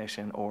zero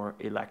emission or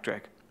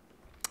electric.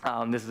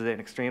 This is an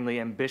extremely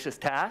ambitious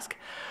task,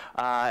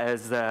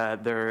 as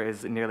there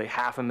is nearly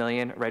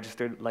 500,000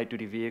 registered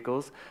light-duty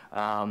vehicles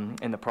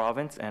in the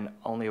province, and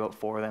only about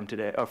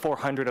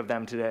 400 of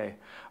them today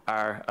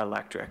are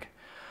electric.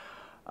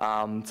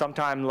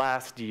 Sometime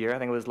last year, I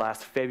think it was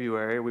last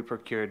February, we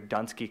procured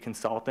Dunsky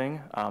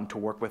Consulting to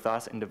work with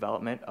us in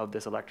development of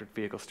this electric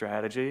vehicle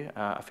strategy.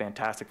 A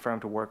fantastic firm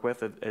to work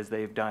with, as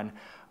they've done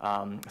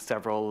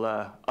several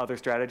other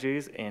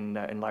strategies in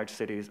large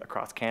cities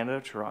across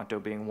Canada, Toronto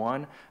being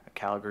one,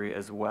 Calgary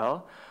as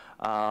well.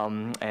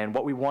 And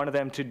what we wanted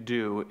them to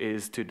do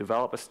is to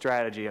develop a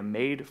strategy, a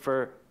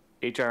made-for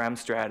HRM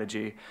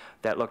strategy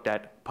that looked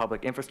at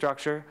public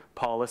infrastructure,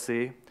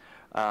 policy,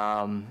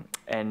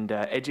 and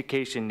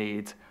education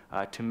needs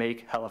to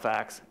make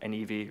Halifax an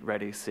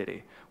EV-ready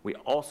city. We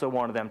also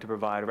wanted them to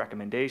provide a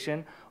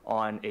recommendation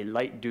on a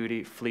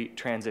light-duty fleet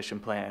transition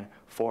plan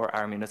for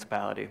our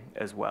municipality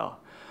as well.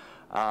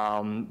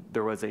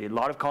 There was a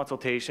lot of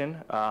consultation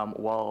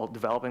while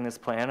developing this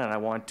plan, and I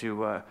want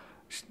to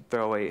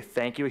throw a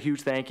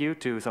huge thank you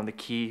to some of the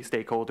key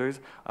stakeholders,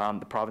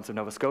 the province of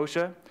Nova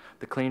Scotia,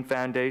 the Clean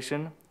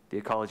Foundation, the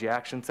Ecology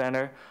Action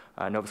Centre,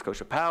 Nova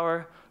Scotia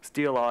Power,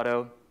 Steel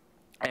Auto,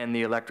 and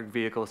the Electric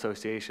Vehicle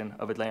Association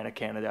of Atlantic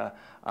Canada,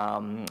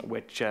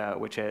 which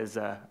has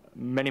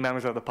many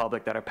members of the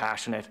public that are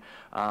passionate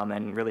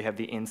and really have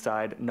the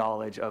inside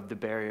knowledge of the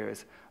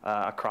barriers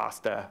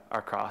across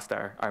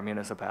our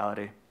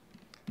municipality.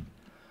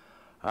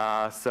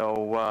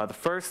 So the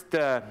first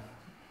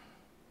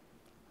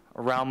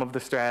realm of the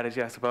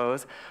strategy, I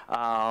suppose,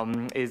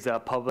 is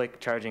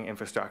public charging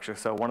infrastructure.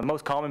 So one of the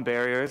most common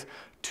barriers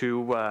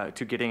to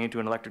getting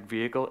into an electric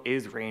vehicle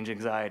is range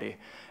anxiety.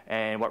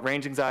 And what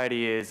range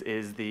anxiety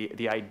is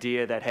the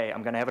idea that, hey,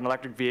 I'm going to have an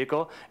electric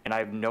vehicle and I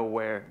have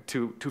nowhere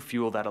to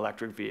fuel that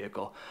electric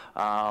vehicle.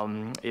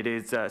 It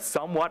is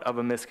somewhat of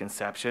a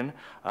misconception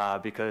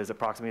because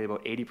approximately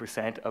about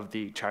 80% of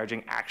the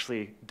charging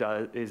actually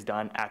is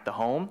done at the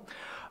home.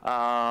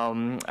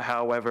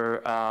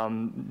 However,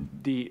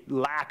 the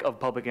lack of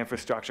public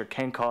infrastructure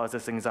can cause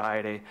this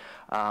anxiety,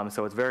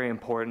 so it's very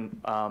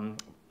important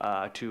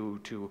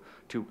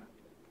to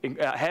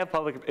have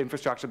public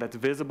infrastructure that's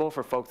visible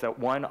for folks that,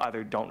 one,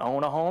 either don't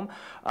own a home,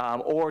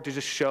 or to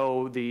just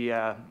show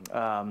the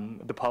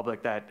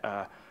public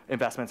that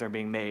investments are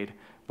being made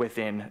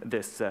within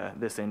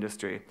this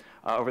industry.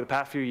 Over the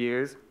past few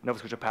years, Nova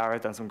Scotia Power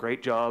has done some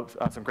great jobs,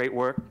 some great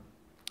work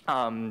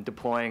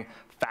deploying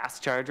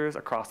fast chargers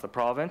across the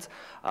province.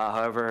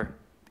 However,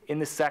 in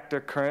the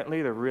sector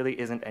currently, there really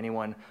isn't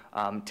anyone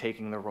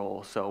taking the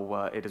role.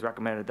 So it is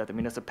recommended that the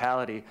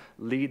municipality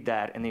lead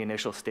that in the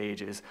initial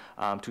stages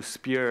to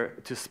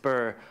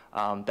spur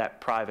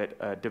that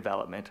private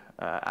development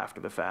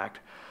after the fact.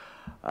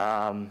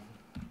 Sorry.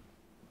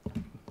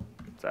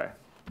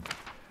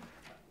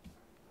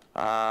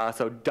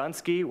 So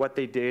Dunsky, what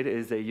they did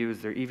is they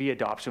used their EV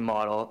adoption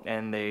model,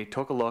 and they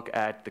took a look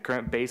at the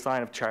current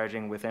baseline of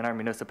charging within our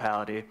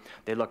municipality.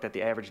 They looked at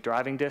the average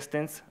driving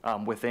distance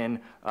within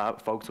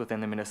folks within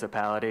the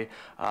municipality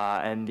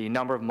and the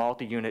number of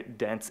multi-unit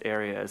dense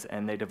areas,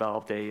 and they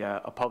developed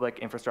a public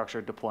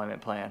infrastructure deployment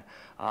plan.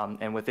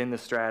 And within the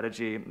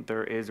strategy,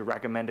 there is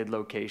recommended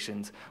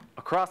locations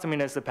across the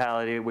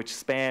municipality which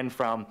span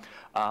from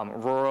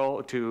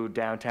rural to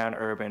downtown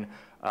urban,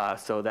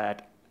 so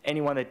that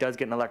anyone that does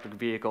get an electric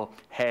vehicle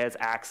has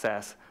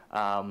access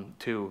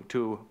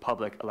to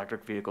public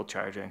electric vehicle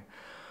charging.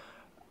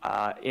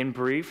 In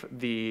brief,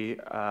 the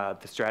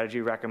strategy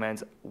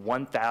recommends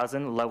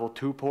 1,000 level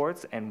 2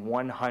 ports and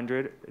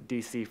 100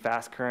 DC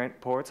fast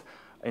current ports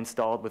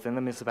installed within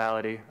the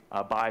municipality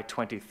by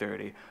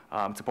 2030.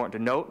 It's important to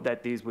note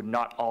that these would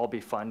not all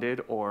be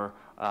funded or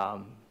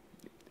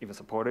even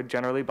supported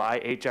generally by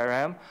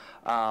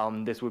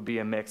HRM. This would be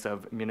a mix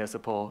of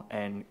municipal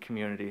and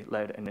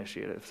community-led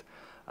initiatives.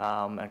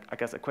 I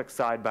guess a quick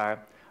sidebar,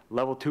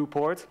 level 2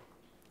 ports,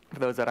 for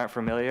those that aren't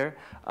familiar,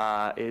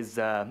 is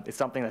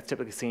something that's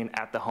typically seen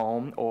at the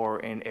home or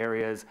in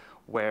areas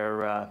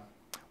where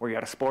you're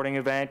at a sporting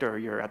event, or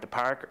you're at the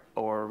park,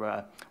 or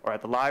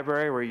at the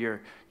library, where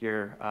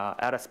you're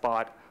at a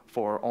spot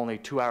for only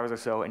 2 hours or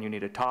so and you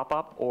need a top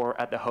up, or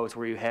at the house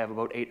where you have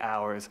about 8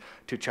 hours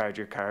to charge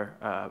your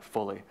car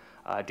fully.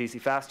 DC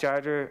fast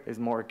charger is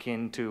more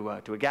akin to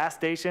a gas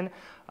station.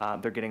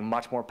 They're getting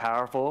much more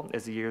powerful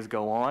as the years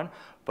go on,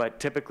 but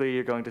typically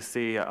you're going to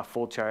see a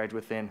full charge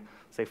within,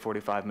 say,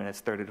 45 minutes,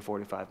 30 to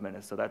 45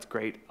 minutes. So that's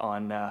great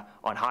on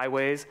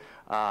highways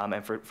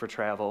and for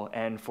travel,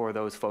 and for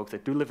those folks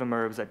that do live in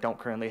MURBs that don't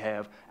currently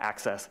have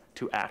access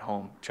to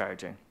at-home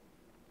charging.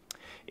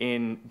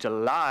 In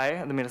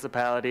July, the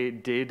municipality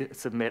did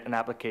submit an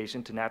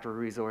application to Natural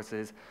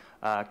Resources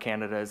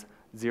Canada's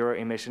Zero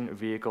Emission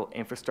Vehicle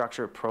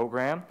Infrastructure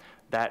Program.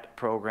 That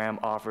program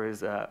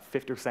offers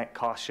 50%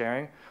 cost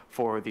sharing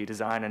for the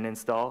design and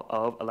install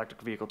of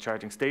electric vehicle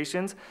charging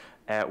stations.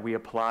 We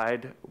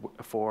applied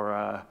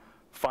for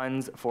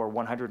funds for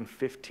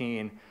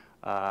 115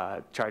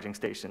 charging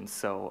stations,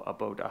 so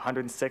about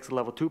 106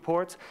 level 2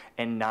 ports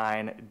and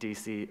 9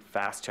 DC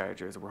fast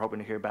chargers. We're hoping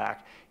to hear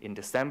back in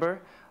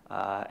December,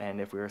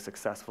 and if we are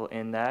successful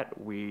in that,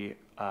 we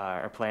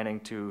are planning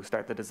to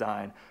start the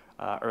design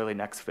early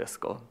next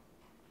fiscal.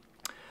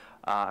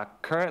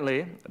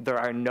 Currently, there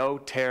are no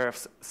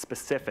tariffs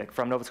specific,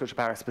 from Nova Scotia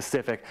Power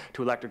specific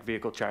to electric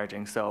vehicle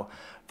charging. So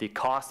the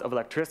cost of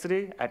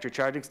electricity at your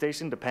charging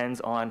station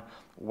depends on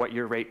what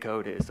your rate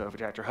code is. So if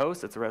you're at your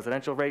house, it's a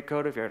residential rate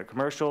code. If you're at a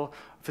commercial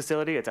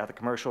facility, it's at the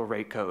commercial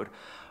rate code.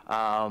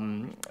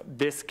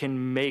 This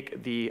can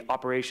make the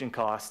operation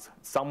costs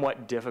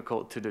somewhat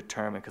difficult to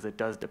determine, because it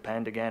does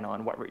depend, again,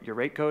 on what your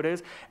rate code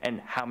is and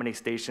how many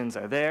stations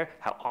are there,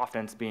 how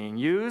often it's being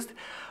used.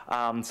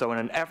 So in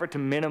an effort to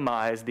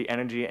minimize the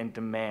energy and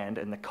demand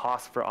and the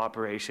cost for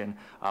operation,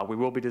 we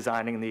will be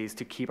designing these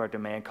to keep our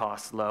demand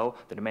costs low.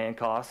 The demand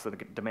costs, or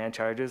the demand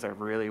charges, are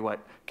really what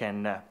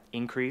can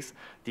increase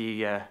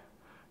the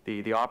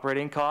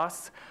operating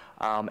costs.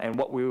 And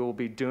what we will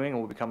be doing, and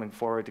we'll be coming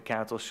forward to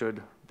council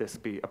should this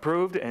be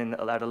approved and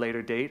at a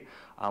later date,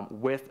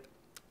 with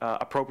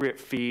appropriate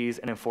fees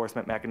and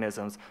enforcement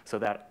mechanisms so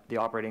that the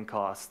operating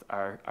costs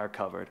are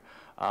covered.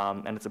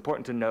 And it's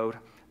important to note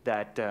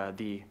that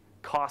the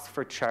cost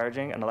for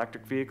charging an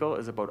electric vehicle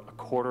is about a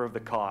quarter of the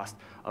cost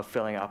of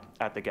filling up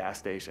at the gas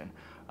station.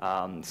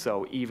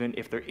 So even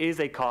if there is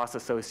a cost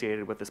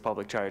associated with this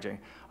public charging,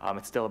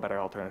 it's still a better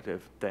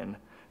alternative than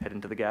heading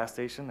to the gas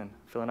station and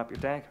filling up your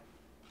tank.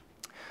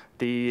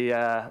 The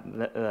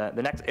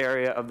next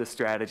area of the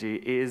strategy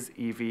is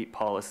EV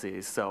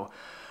policies. So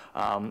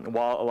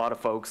while a lot of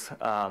folks,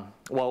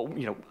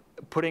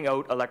 putting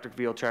out electric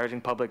vehicle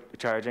charging, public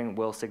charging,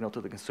 will signal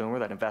to the consumer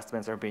that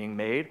investments are being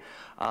made.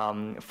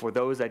 For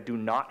those that do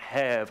not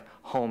have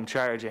home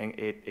charging,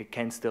 it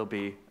can still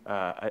be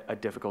a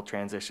difficult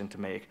transition to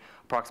make.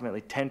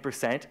 Approximately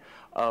 10%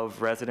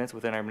 of residents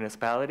within our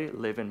municipality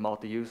live in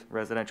multi-use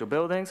residential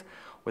buildings.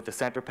 With the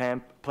center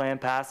plan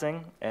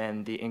passing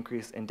and the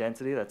increase in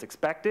density that's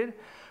expected,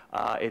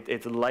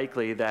 it's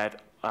likely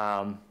that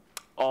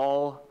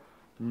all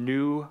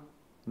new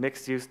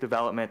mixed-use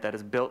development that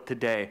is built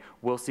today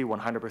will see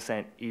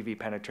 100% EV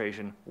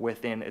penetration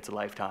within its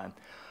lifetime.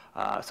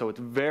 So it's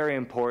very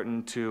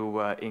important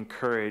to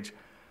encourage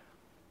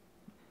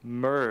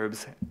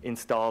MURBs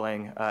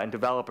installing and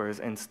developers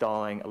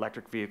installing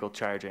electric vehicle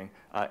charging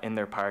in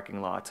their parking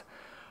lots.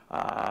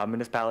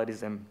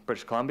 Municipalities in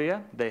British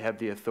Columbia, they have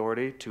the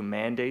authority to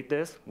mandate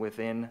this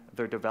within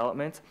their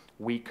developments.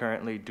 We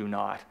currently do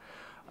not.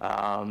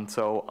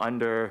 So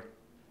under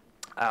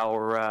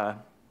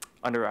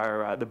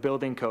the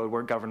building code,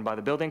 we're governed by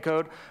the building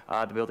code.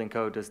 The building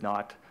code does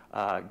not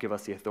give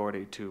us the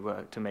authority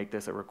to make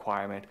this a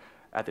requirement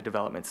at the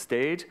development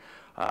stage.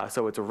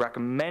 So it's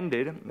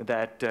recommended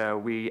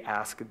that we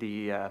ask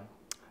the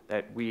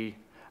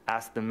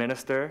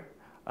minister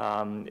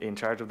in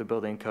charge of the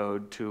building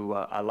code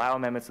to allow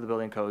amendments to the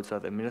building code so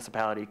that the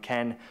municipality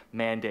can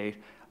mandate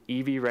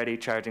EV-ready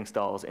charging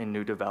stalls in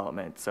new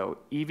development. So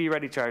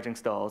EV-ready charging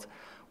stalls,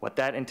 what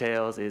that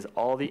entails is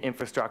all the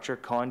infrastructure,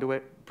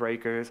 conduit,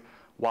 breakers,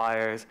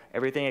 wires,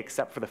 everything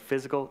except for the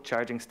physical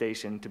charging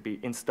station to be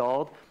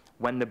installed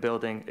when the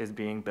building is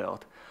being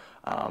built.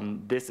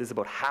 This is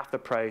about half the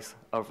price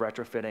of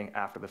retrofitting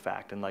after the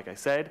fact. And like I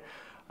said,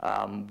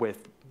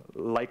 with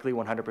likely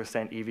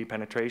 100% EV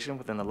penetration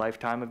within the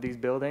lifetime of these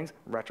buildings,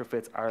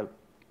 retrofits are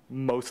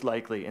most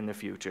likely in the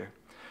future.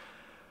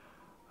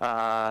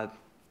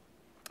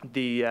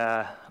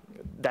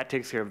 That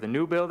takes care of the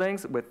new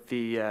buildings. With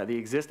the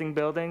existing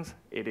buildings,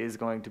 it is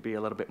going to be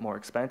a little bit more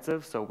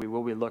expensive, so we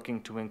will be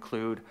looking to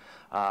include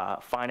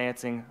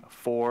financing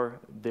for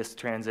this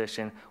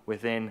transition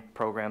within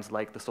programs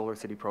like the Solar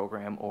City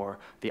program or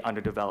the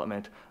Under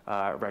Development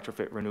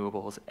Retrofit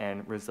Renewables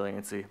and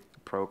Resiliency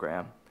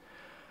program.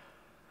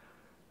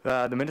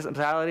 The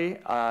municipality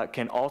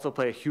can also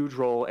play a huge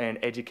role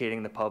in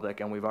educating the public,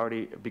 and we've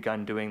already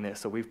begun doing this.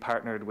 So we've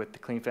partnered with the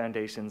Clean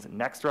Foundation's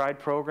Next Ride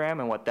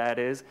program, and what that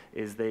is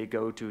they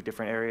go to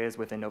different areas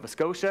within Nova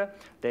Scotia.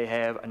 They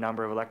have a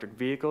number of electric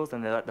vehicles,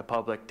 and they let the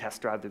public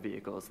test drive the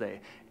vehicles. They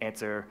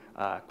answer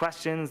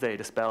questions, they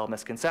dispel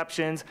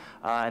misconceptions,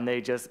 and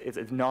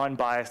it's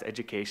non-biased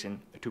education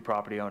to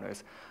property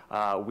owners.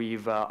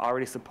 We've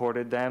already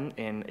supported them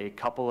in a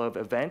couple of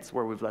events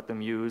where we've let them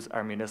use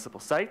our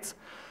municipal sites.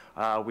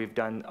 We've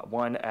done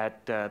one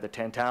at the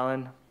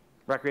Tantallon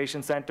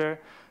Recreation Center,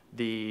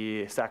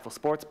 the Sackville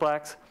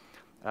Sportsplex,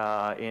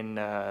 in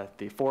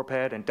the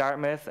Forped in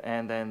Dartmouth,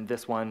 and then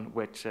this one,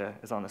 which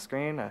is on the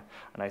screen, a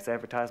nice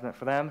advertisement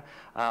for them,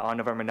 on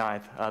November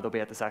 9th. They'll be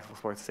at the Sackville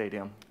Sports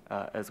Stadium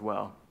as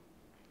well.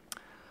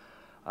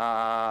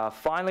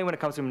 Finally, when it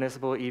comes to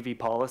municipal EV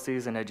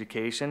policies and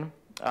education,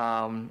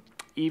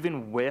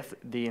 even with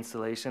the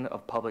installation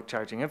of public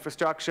charging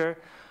infrastructure,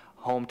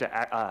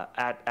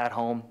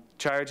 at-home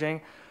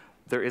charging,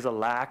 there is a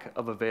lack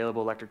of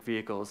available electric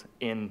vehicles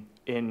in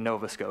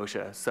Nova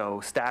Scotia.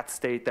 So stats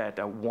state that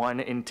 1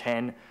 in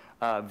 10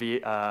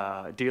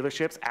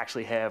 dealerships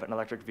actually have an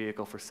electric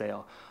vehicle for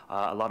sale.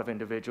 A lot of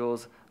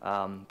individuals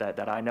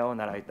that I know and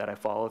that I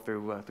follow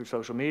through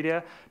social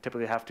media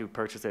typically have to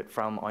purchase it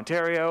from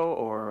Ontario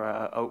or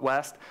out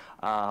west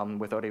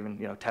without even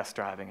test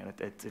driving, and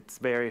it's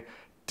very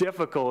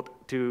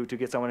difficult to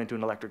get someone into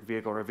an electric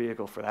vehicle or a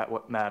vehicle for that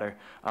matter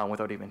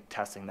without even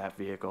testing that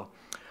vehicle.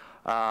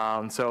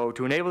 So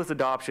to enable this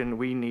adoption,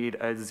 we need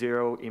a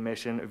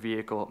zero-emission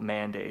vehicle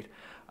mandate,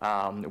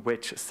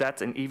 which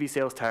sets an EV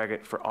sales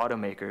target for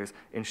automakers,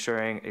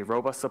 ensuring a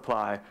robust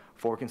supply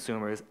for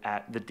consumers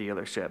at the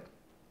dealership.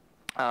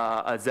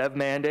 A ZEV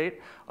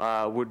mandate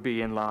would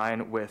be in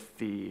line with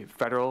the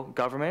federal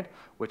government,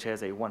 which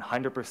has a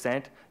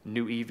 100%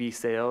 new EV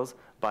sales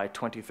by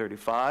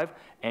 2035,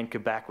 and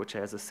Quebec, which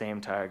has the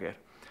same target.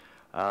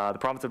 The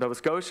province of Nova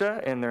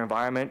Scotia, in their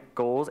Environment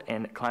Goals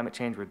and Climate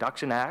Change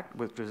Reduction Act,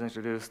 which was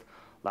introduced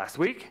last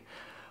week,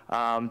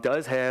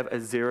 does have a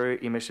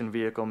zero-emission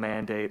vehicle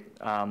mandate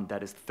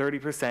that is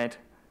 30%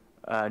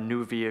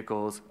 new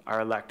vehicles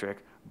are electric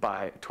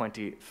by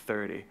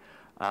 2030.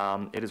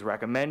 It is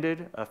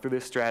recommended through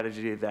this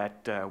strategy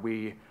that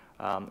we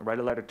write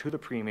a letter to the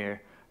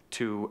Premier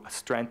to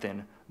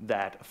strengthen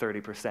that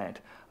 30%,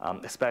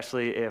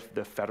 especially if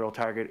the federal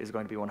target is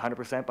going to be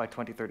 100% by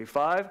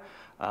 2035.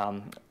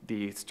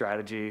 The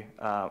strategy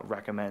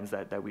recommends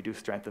that we do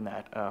strengthen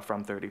that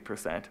from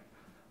 30%.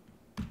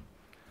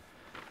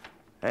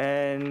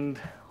 And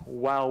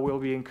while we'll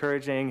be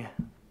encouraging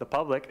the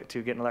public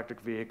to get in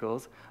electric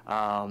vehicles,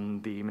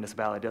 the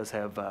municipality does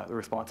have the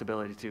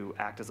responsibility to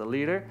act as a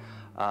leader.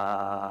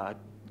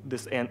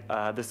 This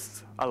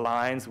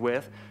aligns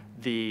with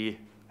the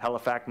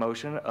Halifax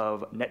motion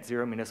of net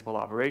zero municipal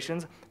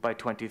operations by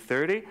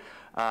 2030,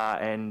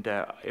 and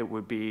it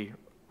would be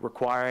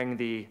requiring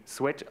the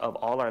switch of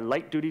all our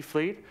light duty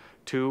fleet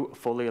to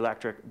fully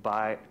electric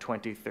by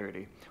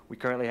 2030. We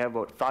currently have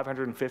about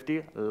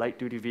 550 light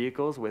duty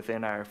vehicles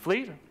within our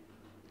fleet.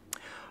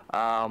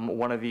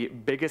 One of the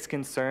biggest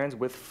concerns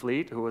with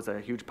Fleet, who was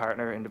a huge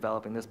partner in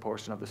developing this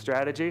portion of the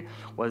strategy,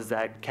 was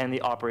that can the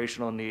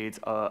operational needs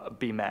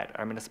be met?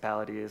 Our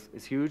municipality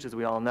is huge, as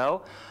we all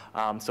know,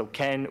 so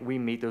can we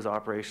meet those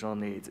operational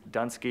needs?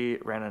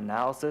 Dunsky ran an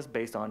analysis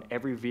based on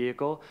every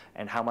vehicle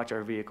and how much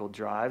our vehicle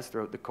drives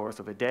throughout the course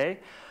of a day.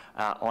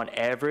 On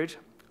average,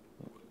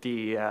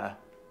 the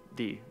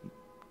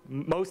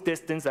most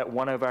distance that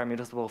one of our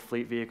municipal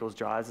fleet vehicles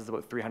drives is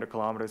about 300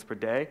 kilometers per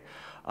day,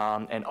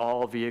 and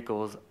all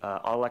vehicles,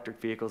 all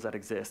electric vehicles that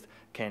exist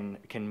can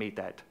meet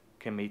that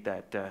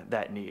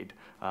need.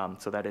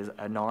 So that is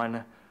a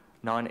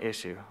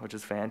non-issue, which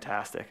is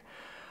fantastic.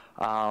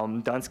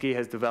 Dunsky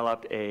has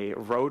developed a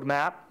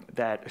roadmap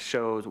that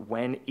shows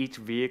when each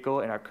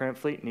vehicle in our current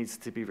fleet needs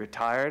to be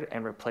retired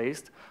and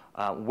replaced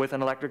with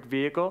an electric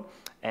vehicle.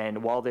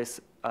 And while this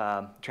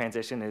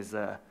transition is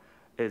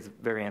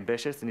very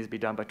ambitious and needs to be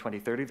done by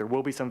 2030. There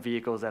will be some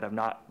vehicles that have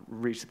not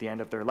reached the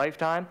end of their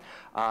lifetime,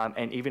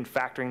 and even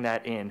factoring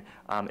that in,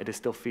 it is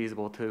still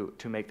feasible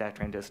to make that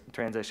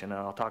transition,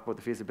 and I'll talk about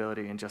the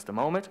feasibility in just a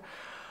moment.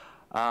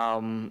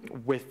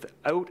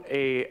 Without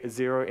a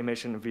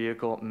zero-emission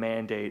vehicle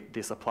mandate,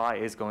 the supply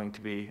is going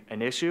to be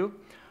an issue.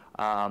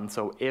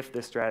 So if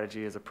this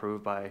strategy is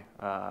approved by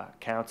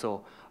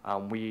Council,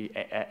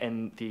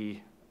 and the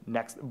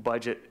next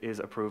budget is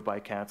approved by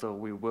Council,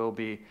 we will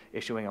be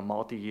issuing a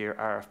multi-year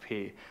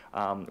RFP.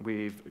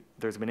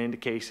 There's been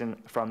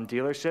indication from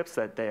dealerships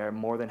that they are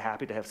more than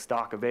happy to have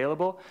stock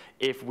available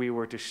if we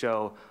were to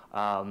show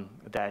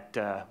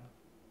that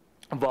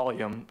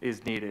volume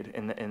is needed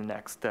in the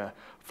next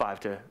 5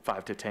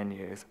 to 10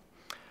 years.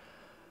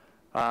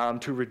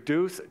 To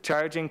reduce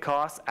charging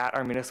costs at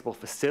our municipal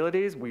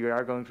facilities, we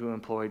are going to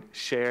employ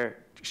shared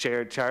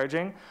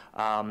charging.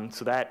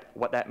 So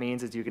what that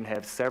means is you can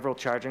have several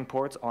charging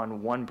ports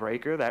on one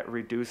breaker. That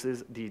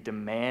reduces the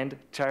demand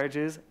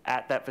charges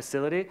at that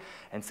facility.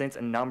 And since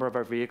a number of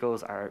our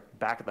vehicles are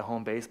back at the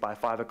home base by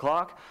 5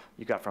 o'clock,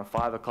 you've got from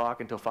 5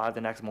 o'clock until 5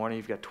 the next morning,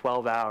 you've got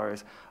 12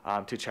 hours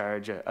to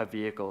charge a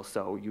vehicle.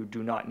 So you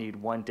do not need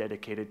one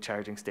dedicated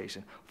charging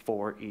station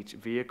for each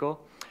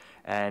vehicle.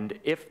 And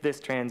if this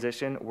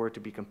transition were to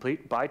be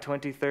complete by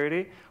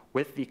 2030,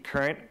 with the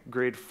current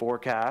grid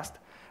forecast,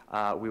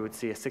 we would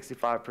see a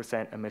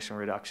 65% emission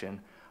reduction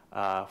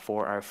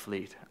for our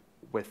fleet.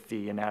 With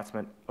the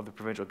announcement of the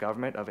provincial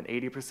government of an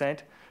 80%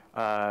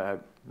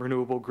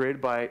 renewable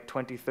grid by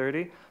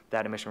 2030,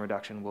 that emission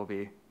reduction will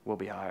be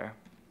higher.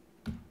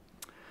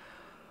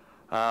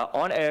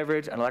 On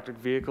average, an electric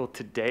vehicle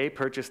today,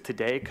 purchased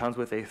today, comes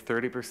with a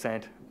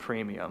 30%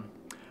 premium.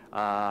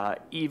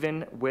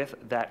 Even with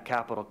that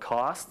capital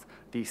cost,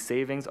 the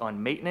savings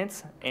on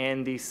maintenance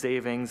and the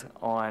savings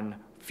on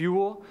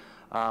fuel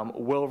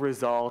will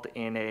result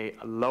in a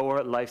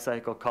lower life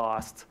cycle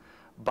cost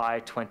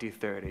by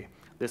 2030.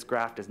 This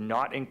graph does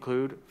not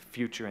include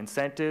future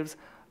incentives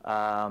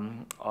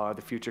or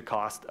the future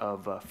cost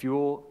of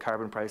fuel,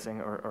 carbon pricing,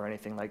 or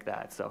anything like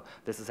that. So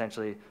this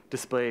essentially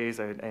displays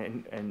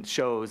and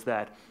shows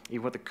that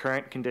even with the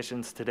current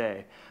conditions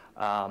today,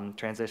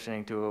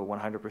 transitioning to a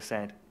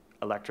 100%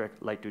 electric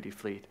light-duty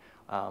fleet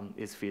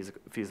is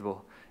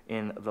feasible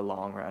in the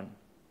long run.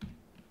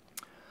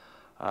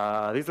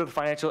 These are the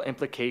financial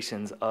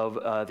implications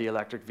of the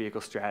electric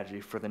vehicle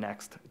strategy for the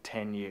next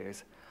 10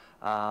 years.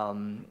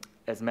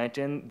 As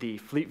mentioned, the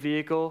fleet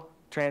vehicle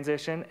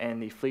transition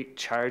and the fleet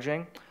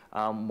charging,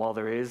 while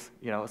there is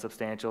a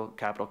substantial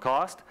capital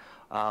cost,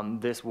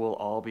 this will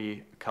all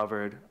be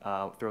covered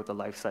throughout the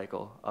life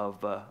cycle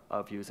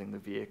of using the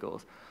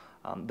vehicles.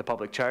 The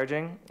public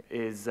charging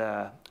is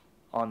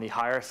on the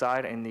higher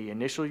side in the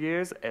initial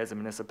years as a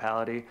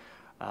municipality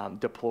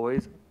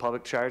deploys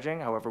public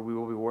charging. However, we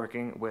will be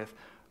working with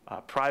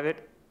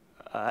private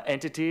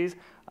entities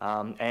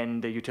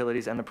and the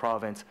utilities and the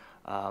province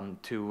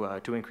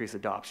to increase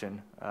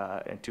adoption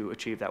and to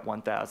achieve that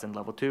 1,000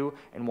 level 2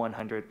 and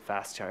 100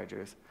 fast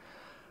chargers.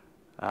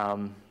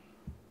 So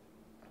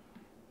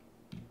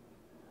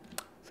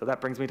that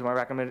brings me to my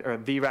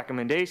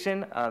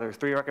recommendation. There's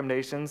 3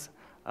 recommendations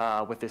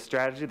with this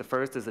strategy. The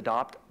first is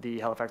adopt the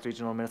Halifax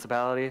Regional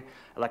Municipality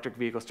Electric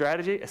Vehicle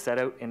Strategy as set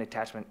out in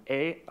Attachment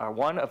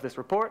A1 of this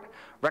report.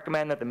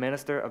 Recommend that the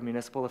Minister of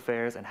Municipal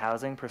Affairs and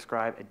Housing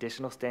prescribe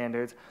additional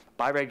standards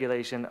by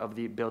regulation of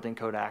the Building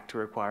Code Act to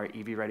require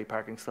EV-ready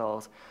parking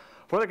stalls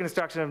for the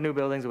construction of new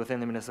buildings within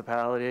the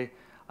municipality,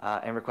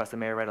 and request the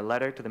mayor write a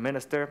letter to the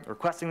minister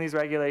requesting these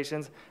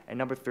regulations. And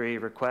number 3,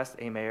 request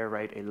a mayor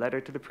write a letter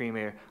to the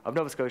Premier of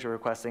Nova Scotia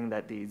requesting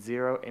that the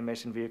zero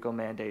emission vehicle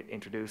mandate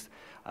introduced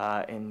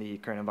in the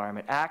current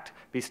Environment Act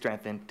be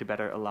strengthened to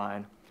better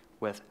align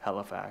with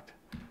Halifax.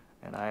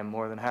 And I am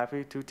more than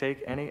happy to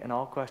take any and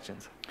all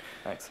questions.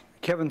 Thanks.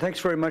 Kevin, thanks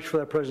very much for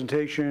that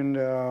presentation.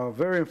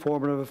 Very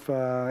informative.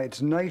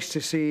 It's nice to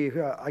see,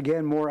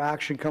 again, more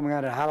action coming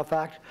out of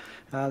Halifax.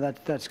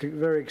 That's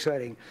very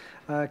exciting.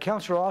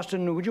 Councillor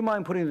Austin, would you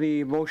mind putting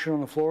the motion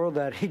on the floor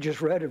that he just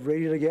read and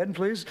read it again,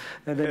 please?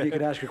 And then you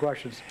can ask your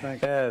questions.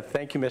 Thanks.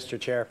 Thank you, Mr.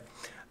 Chair.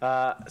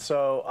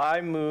 So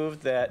I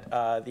move that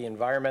the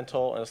Environment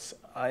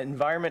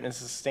and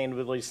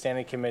Sustainability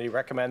Standing Committee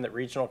recommend that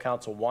Regional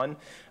Council 1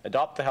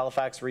 adopt the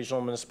Halifax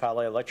Regional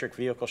Municipality Electric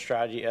Vehicle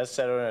Strategy as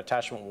set out in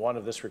Attachment 1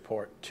 of this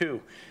report.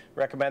 2,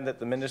 recommend that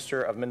the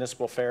Minister of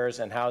Municipal Affairs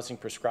and Housing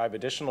prescribe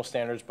additional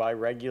standards by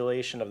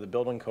regulation of the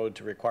building code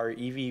to require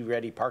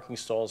EV-ready parking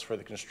stalls for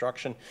the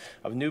construction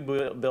of new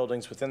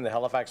buildings within the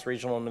Halifax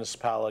Regional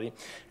Municipality,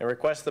 and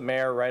request the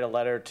Mayor write a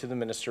letter to the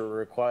Minister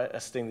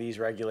requesting these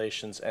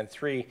regulations. And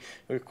 3,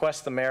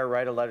 request the Mayor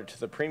write a letter to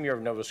the Premier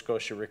of Nova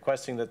Scotia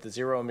requesting that the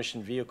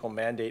zero-emission vehicle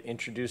mandate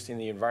introduced in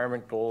the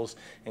Environment Goals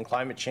and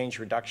Climate Change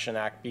Reduction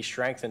Act be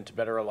strengthened to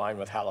better align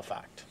with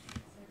Halifax.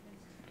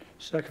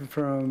 Second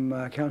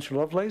from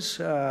Councillor Lovelace.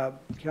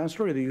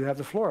 Councillor, you have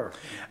the floor.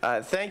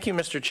 Thank you,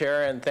 Mr.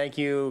 Chair, and thank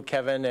you,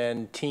 Kevin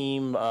and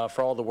team,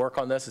 for all the work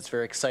on this. It's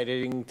very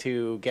exciting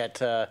to get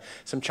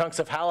some chunks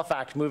of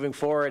Halifax moving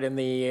forward in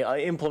the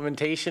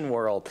implementation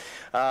world.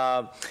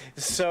 I'm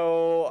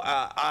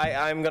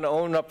going to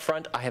own up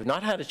front, I have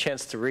not had a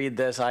chance to read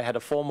this. I had a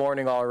full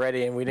morning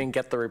already, and we didn't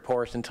get the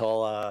report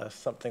until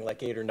something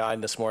like 8 or 9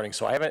 this morning.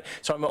 So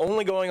I'm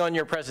only going on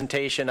your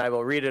presentation. I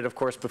will read it, of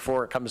course,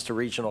 before it comes to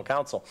Regional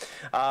Council.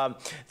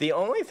 The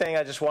only thing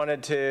I just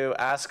wanted to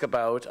ask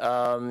about,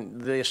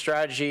 the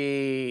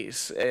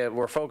strategies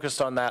were focused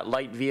on that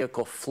light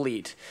vehicle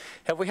fleet.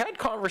 Have we had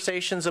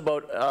conversations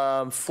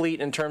about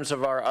fleet in terms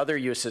of our other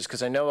uses?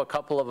 Because I know a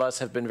couple of us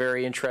have been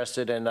very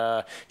interested,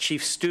 and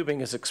Chief Stubing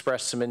has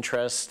expressed some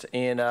interest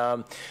in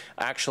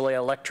actually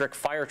electric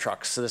fire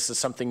trucks. So this is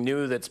something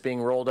new that's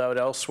being rolled out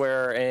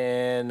elsewhere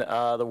in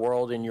the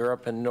world, in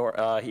Europe, and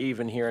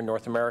even here in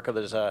North America.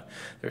 There's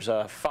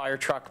a fire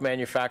truck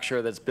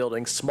manufacturer that's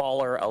building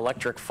smaller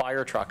electric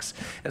fire trucks.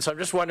 And so I'm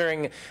just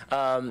wondering,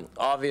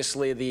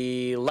 obviously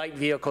the light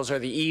vehicles are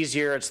the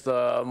easier, it's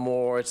the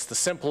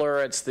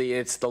simpler, it's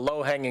the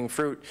low-hanging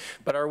fruit,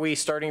 but are we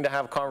starting to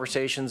have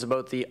conversations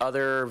about the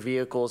other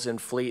vehicles in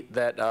fleet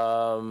that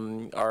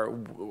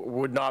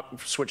would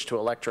not switch to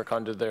electric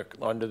under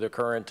the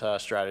current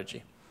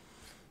strategy?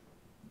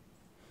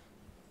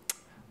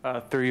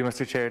 Through you,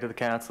 Mr. Chair, to the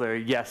councillor,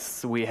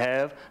 yes, we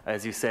have.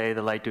 As you say,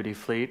 the light-duty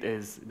fleet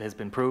has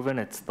been proven.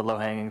 It's the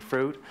low-hanging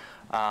fruit.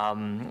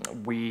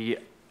 We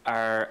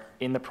are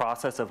in the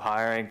process of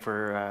hiring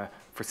for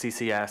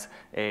CCS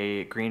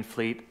a green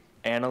fleet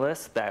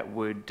analyst that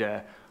would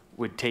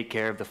would take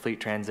care of the fleet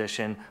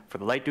transition for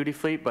the light-duty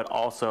fleet, but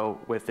also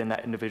within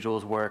that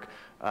individual's work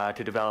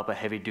to develop a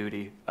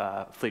heavy-duty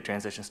fleet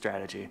transition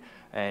strategy.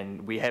 And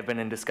we have been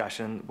in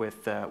discussion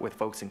with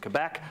folks in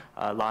Quebec.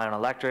 Lion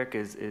Electric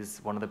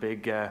is one of the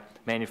big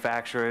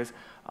manufacturers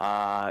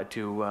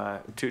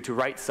to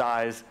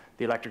right-size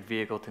the electric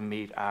vehicle to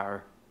meet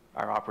our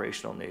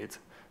operational needs.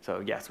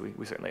 So yes,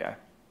 we certainly are.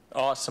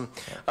 Awesome.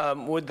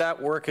 Would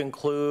that work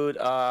include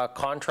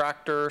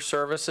contractor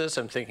services?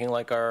 I'm thinking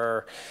like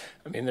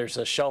there's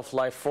a shelf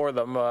life for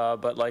them,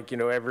 but like, you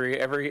know,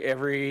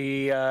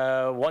 every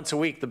once a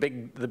week, the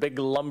big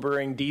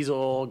lumbering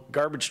diesel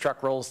garbage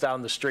truck rolls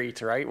down the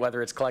street, right?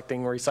 Whether it's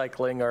collecting,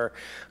 recycling, or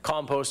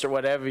compost or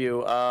whatever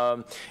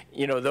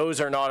you know, those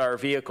are not our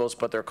vehicles,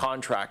 but they're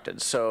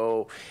contracted.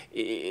 So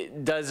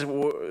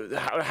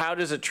how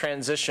does it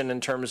transition in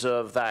terms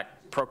of that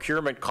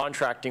procurement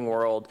contracting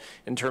world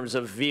in terms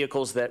of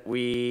vehicles that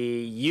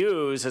we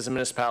use as a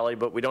municipality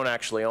but we don't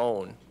actually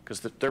own, because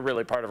they're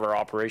really part of our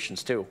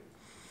operations too?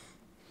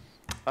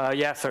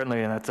 Yeah,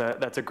 certainly, and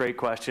that's a great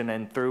question.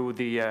 And through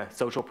the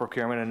social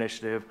procurement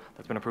initiative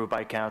that's been approved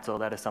by council,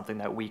 that is something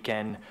that we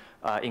can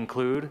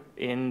include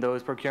in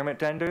those procurement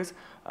tenders.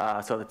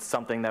 So it's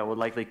something that would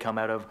likely come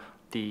out of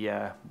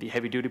the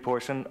heavy-duty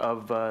portion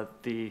of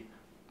the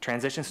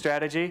transition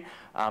strategy,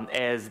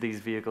 as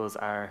these vehicles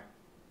are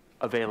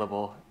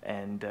available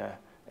and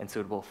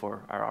suitable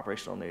for our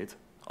operational needs.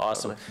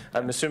 Awesome.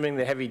 I'm assuming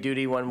the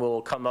heavy-duty one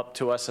will come up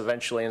to us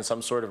eventually in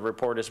some sort of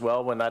report as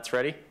well when that's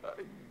ready?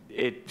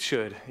 It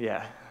should,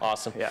 yeah.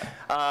 Awesome.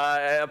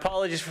 Yeah.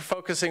 Apologies for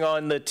focusing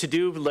on the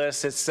to-do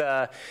list. It's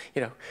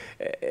you know,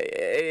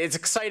 it's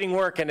exciting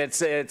work, and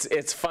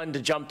it's fun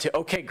to jump to.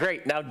 Okay,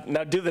 great.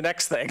 Now do the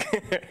next thing.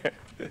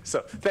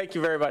 So thank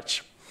you very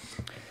much.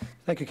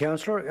 Thank you,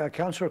 Councillor.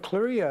 Councillor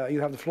Cleary,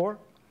 you have the floor.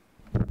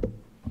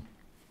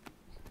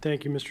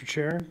 Thank you, Mr.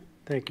 Chair.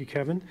 Thank you,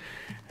 Kevin.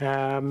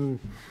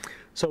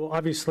 So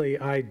obviously,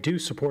 I do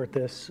support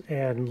this,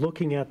 and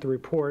looking at the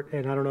report,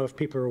 and I don't know if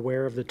people are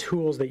aware of the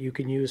tools that you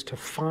can use to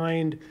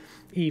find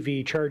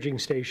EV charging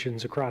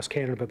stations across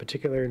Canada, but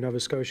particularly in Nova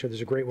Scotia, there's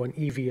a great one,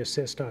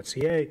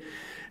 evassist.ca,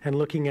 and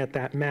looking at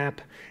that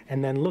map,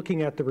 and then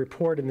looking at the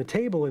report and the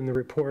table in the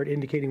report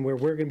indicating where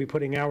we're going to be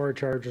putting our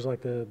chargers,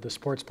 like the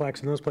Sportsplex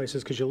and those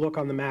places, because you look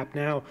on the map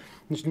now,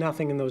 there's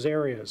nothing in those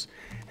areas.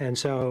 And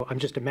so I'm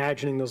just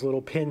imagining those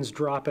little pins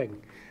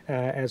dropping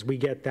as we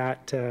get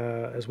that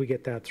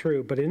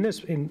through. But in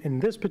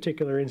this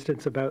particular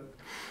instance about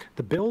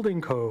the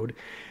building code,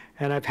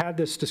 and I've had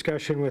this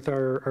discussion with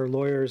our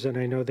lawyers, and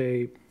I know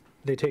they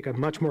take a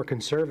much more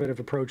conservative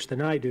approach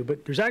than I do,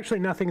 but there's actually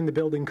nothing in the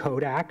Building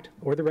Code Act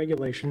or the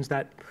regulations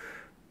that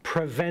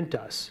prevent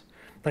us.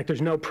 Like,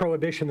 there's no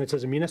prohibition that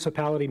says a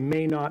municipality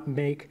may not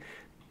make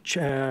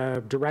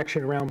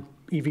direction around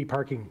EV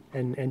parking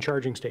and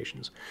charging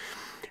stations.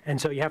 And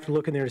so you have to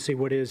look in there to see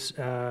what is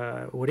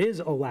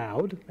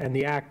allowed, and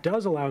the Act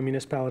does allow a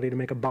municipality to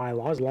make a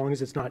bylaw as long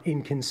as it's not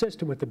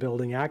inconsistent with the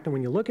Building Act. And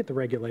when you look at the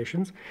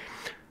regulations,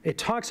 it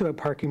talks about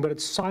parking, but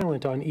it's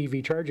silent on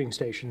EV charging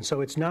stations.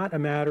 So it's not a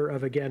matter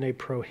of, again, a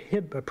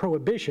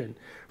prohibition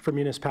for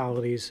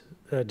municipalities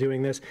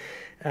doing this.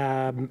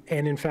 And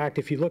in fact,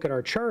 if you look at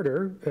our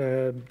charter,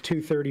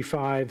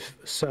 235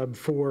 sub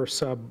 4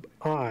 sub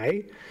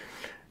I,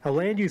 a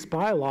land use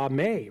bylaw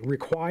may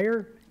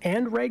require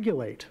and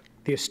regulate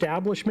the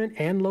establishment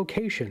and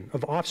location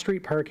of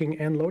off-street parking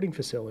and loading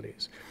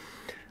facilities.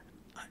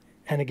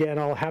 And again,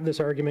 I'll have this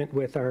argument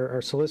with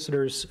our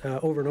solicitors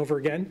over and over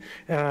again,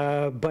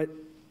 but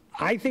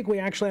I think we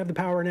actually have the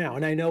power now.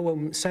 And I know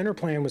when Center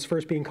Plan was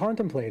first being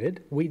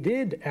contemplated, we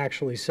did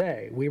actually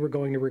say we were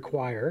going to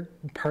require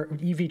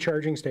EV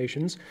charging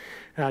stations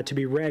to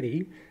be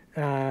ready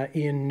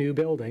in new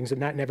buildings, and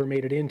that never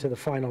made it into the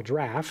final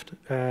draft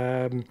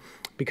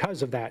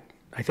because of that,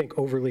 I think,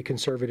 overly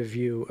conservative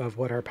view of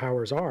what our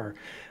powers are.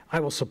 I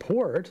will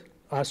support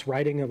us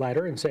writing a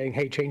letter and saying,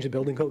 hey, change the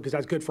building code, because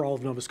that's good for all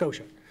of Nova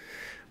Scotia.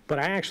 But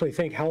I actually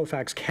think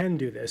Halifax can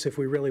do this if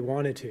we really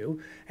wanted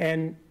to.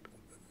 And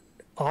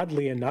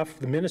oddly enough,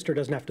 the minister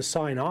doesn't have to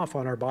sign off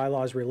on our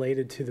bylaws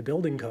related to the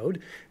building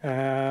code,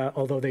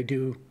 although they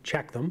do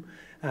check them.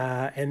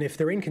 And if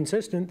they're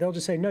inconsistent, they'll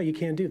just say, no, you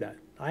can't do that.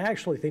 I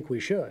actually think we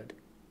should,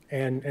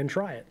 and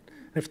try it.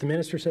 If the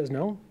minister says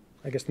no,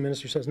 I guess the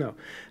minister says no.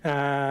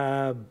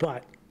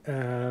 But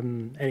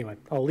anyway,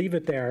 I'll leave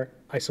it there.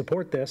 I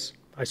support this.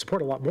 I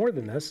support a lot more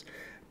than this,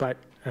 but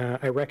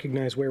I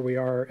recognize where we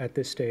are at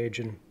this stage,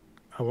 and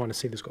I want to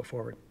see this go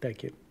forward.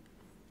 Thank you.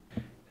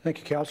 Thank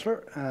you,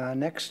 Councillor.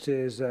 Next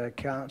is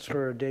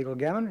Councillor Daigle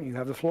Gammon. You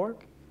have the floor.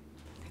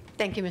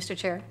 Thank you, Mr.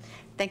 Chair.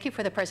 Thank you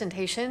for the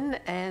presentation,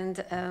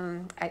 and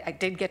I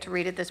did get to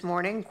read it this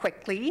morning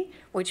quickly,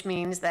 which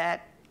means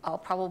that I'll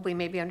probably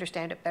maybe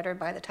understand it better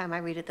by the time I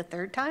read it the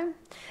third time.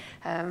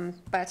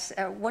 But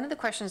one of the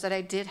questions that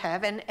I did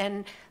have,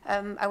 and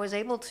I was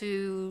able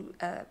to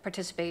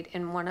participate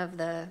in one of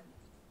the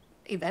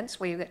events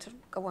where you get to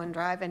go and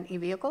drive an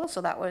e-vehicle,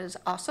 so that was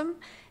awesome.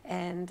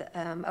 And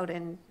out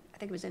in, I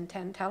think it was in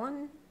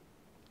Tantallon,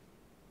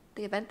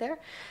 the event there.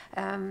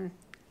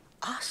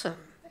 awesome.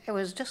 It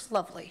was just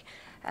lovely.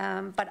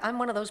 But I'm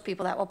one of those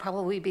people that will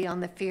probably be on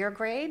the fear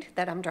grade,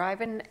 that I'm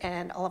driving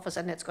and all of a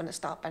sudden it's going to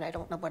stop and I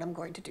don't know what I'm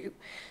going to do.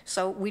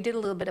 So we did a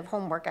little bit of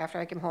homework after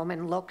I came home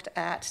and looked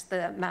at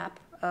the map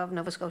of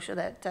Nova Scotia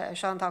that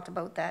Sean talked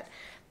about, that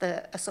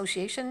the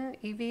association,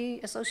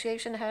 EV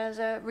Association, has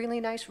a really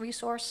nice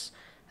resource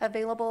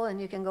available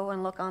and you can go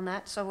and look on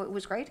that. So it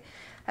was great.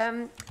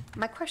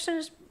 My question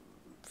is,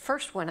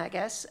 first one, I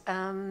guess,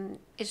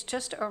 is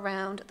just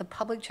around the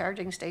public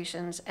charging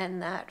stations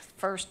and that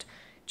first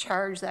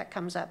charge that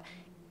comes up.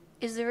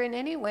 Is there in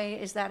any way,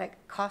 is that a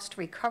cost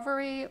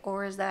recovery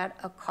or is that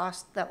a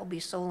cost that will be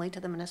solely to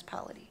the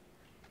municipality?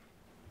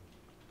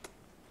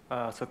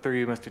 So through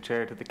you, Mr.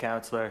 Chair, to the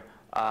councillor,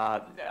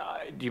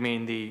 do you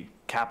mean the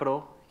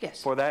capital?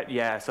 Yes. For that?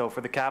 Yeah, so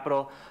for the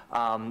capital,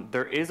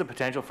 there is a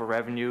potential for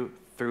revenue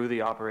through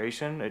the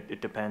operation. It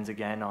depends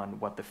again on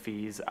what the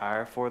fees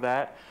are for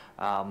that.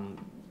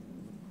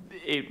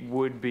 It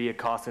would be a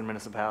cost in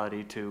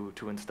municipality to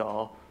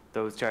install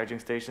those charging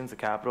stations, the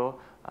capital.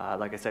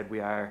 Like I said,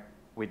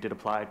 we did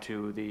apply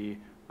to the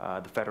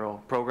federal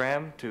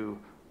program to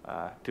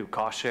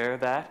cost share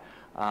that,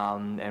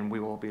 and we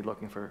will be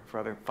looking for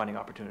other funding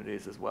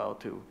opportunities as well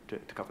to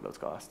cover those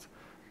costs.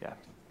 Yeah.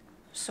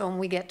 So when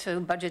we get to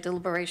budget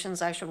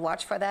deliberations, I should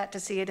watch for that to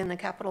see it in the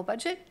capital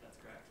budget? That's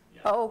correct.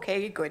 Yeah. Oh,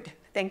 okay, good.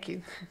 Thank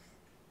you.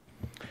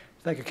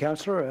 Thank you,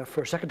 Councillor.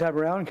 For a second time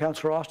around,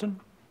 Councillor Austin.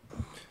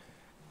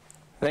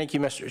 Thank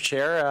you, Mr.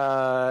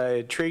 Chair.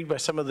 Intrigued by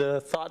some of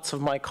the thoughts of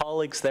my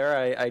colleagues there.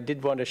 I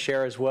did want to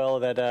share as well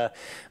that,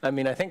 I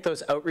mean, I think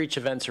those outreach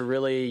events are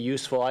really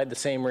useful. I had the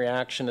same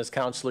reaction as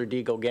Councillor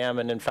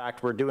Deagle-Gammon. In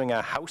fact, we're doing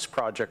a house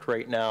project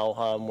right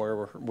now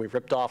where we've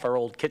ripped off our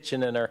old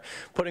kitchen and are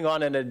putting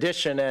on an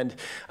addition. And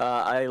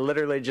I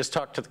literally just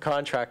talked to the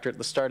contractor at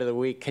the start of the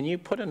week. Can you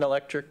put an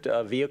electric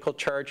vehicle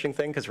charging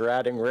thing? Because we're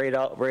adding right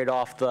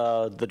off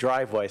the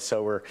driveway.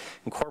 So we're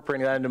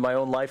incorporating that into my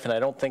own life. And I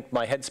don't think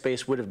my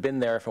headspace would have been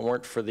there if it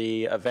weren't for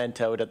the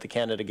event out at the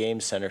Canada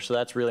Games Centre. So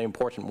that's really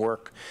important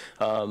work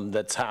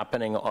that's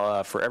happening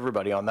for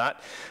everybody on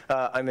that.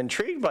 I'm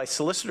intrigued by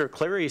Solicitor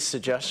Cleary's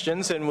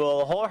suggestions and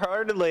will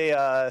wholeheartedly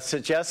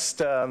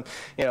suggest,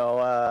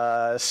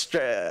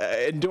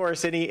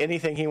 endorse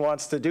anything he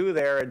wants to do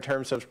there in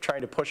terms of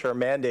trying to push our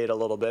mandate a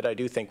little bit. I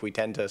do think we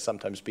tend to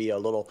sometimes be a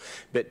little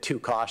bit too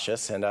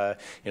cautious, and I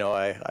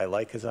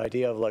like his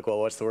idea of like, well,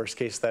 what's the worst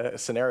case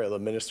scenario? The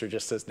minister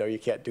just says, no, you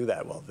can't do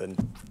that. Well, then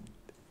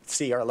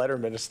see our letter,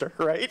 minister,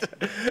 right?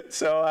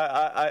 So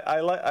I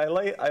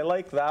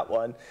like that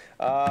one.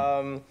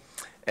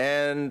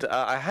 And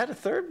I had a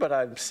third, but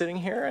I'm sitting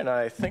here and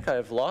I think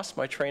I've lost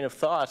my train of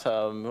thought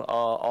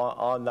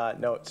on that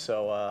note.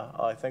 So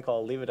I think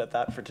I'll leave it at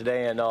that for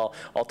today, and I'll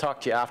talk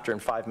to you after in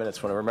 5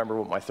 minutes when I remember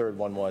what my third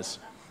one was.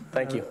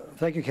 Thank you.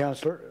 Thank you,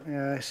 Councillor.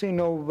 I see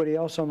nobody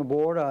else on the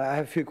board. I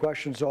have a few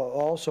questions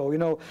also. You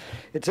know,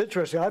 it's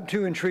interesting. I'm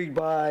too intrigued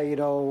by,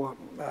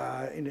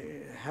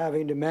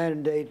 having to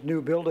mandate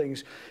new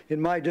buildings.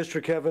 In my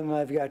district, Kevin,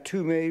 I've got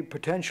two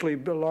potentially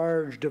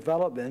large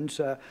developments,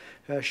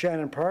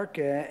 Shannon Park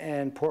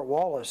and Port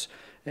Wallace.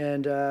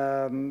 And,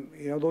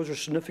 those are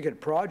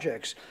significant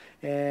projects.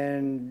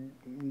 And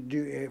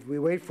if we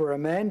wait for a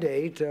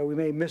mandate, we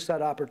may miss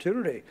that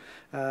opportunity.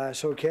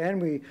 So can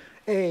we,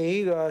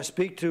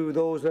 speak to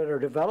those that are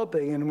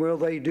developing, and will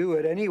they do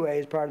it anyway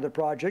as part of the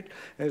project,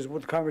 is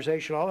what the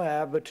conversation I'll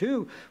have. But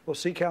two, we'll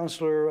see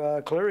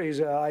Councillor Cleary's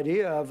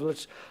idea of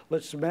let's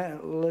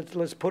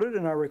put it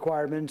in our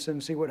requirements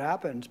and see what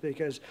happens,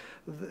 because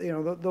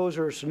those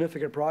are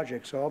significant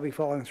projects. So I'll be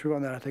following through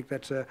on that. I think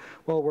that's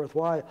well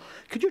worthwhile.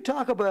 Could you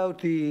talk about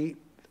the?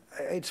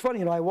 It's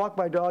funny, I walk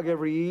my dog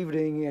every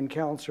evening in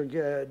Councillor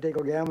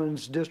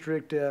Deagle-Gammon's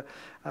district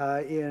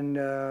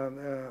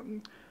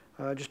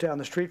just down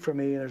the street from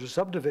me, and there's a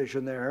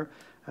subdivision there,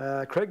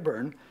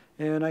 Craigburn,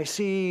 and I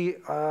see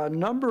a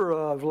number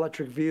of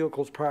electric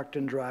vehicles parked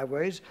in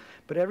driveways,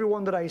 but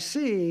everyone that I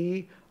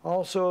see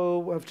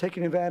also have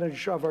taken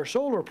advantage of our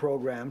solar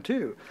program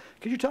too.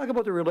 Could you talk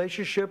about the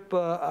relationship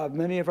of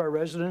many of our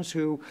residents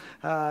who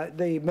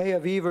they may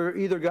have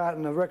either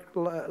gotten an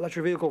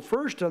electric vehicle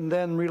first and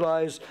then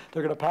realize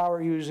they're going to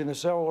power using the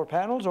solar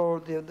panels, or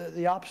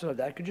the opposite of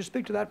that? Could you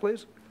speak to that,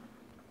 please?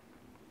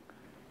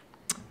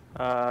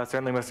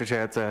 Certainly, Mr.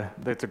 Chair.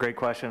 It's a great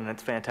question, and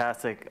it's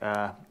fantastic.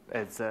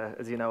 As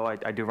you know,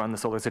 I do run the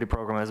Solar City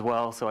program as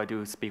well, so I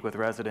do speak with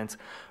residents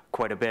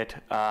quite a bit,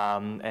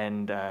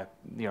 and they're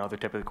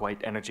typically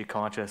quite energy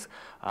conscious,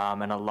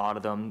 and a lot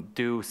of them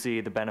do see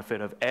the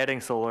benefit of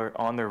adding solar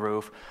on their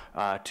roof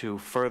to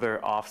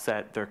further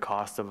offset their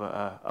cost of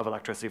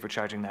electricity for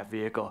charging that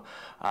vehicle.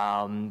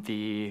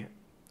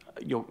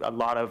 A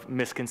lot of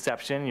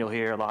misconception. You'll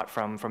hear a lot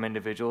from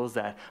individuals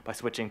that by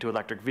switching to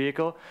electric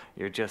vehicle,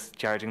 you're just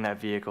charging that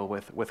vehicle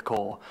with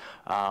coal.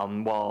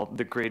 While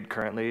the grid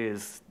currently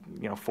is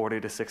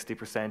 40 to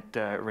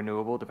 60%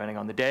 renewable depending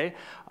on the day,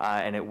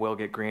 and it will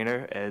get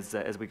greener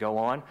as we go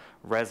on.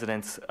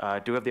 Residents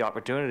do have the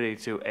opportunity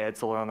to add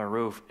solar on their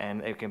roof,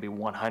 and it can be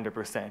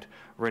 100%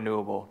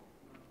 renewable.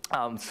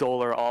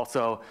 Solar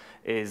also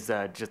is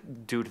just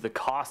due to the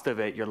cost of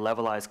it, your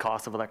levelized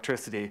cost of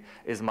electricity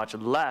is much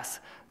less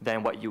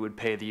than what you would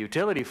pay the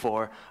utility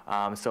for.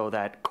 So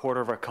that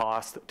quarter of a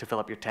cost to fill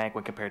up your tank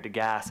when compared to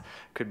gas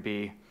could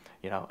be,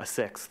 a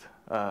sixth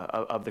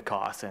of the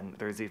cost, and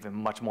there's even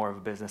much more of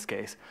a business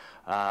case.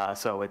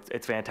 So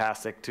it's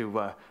fantastic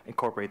to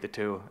incorporate the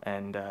two,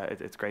 and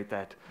it's great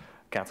that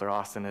Councillor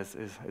Austin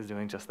is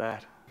doing just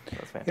that.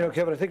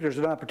 Kevin, I think there's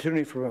an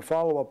opportunity for a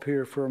follow-up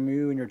here from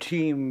you and your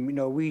team.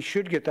 We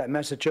should get that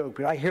message out,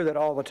 but I hear that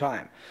all the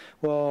time.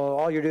 Well,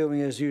 all you're doing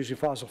is using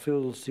fossil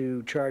fuels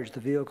to charge the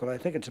vehicle. I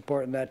think it's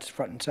important that's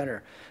front and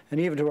center. And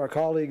even to our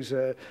colleagues,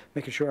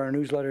 making sure our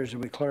newsletters,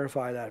 and we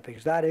clarify that,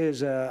 because that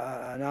is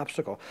an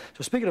obstacle.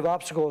 So speaking of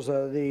obstacles,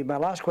 my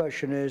last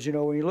question is,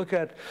 when you look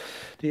at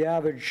the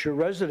average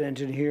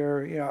resident in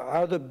here,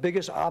 are the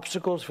biggest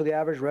obstacles for the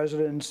average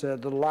residents the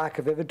lack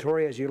of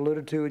inventory, as you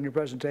alluded to in your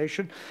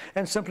presentation,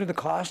 and simply the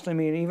cost? I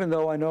mean, even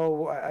though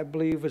I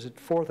believe, is it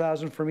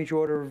 $4,000 from each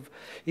order of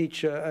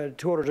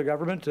two orders of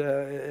government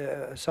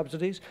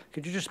subsidies?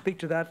 Could you just speak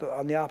to that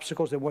on the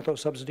obstacles and what those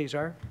subsidies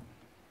are?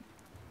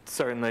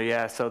 Certainly,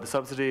 yeah. So the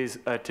subsidies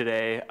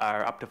today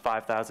are up to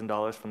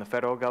 $5,000 from the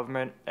federal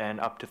government and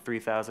up to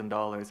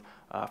 $3,000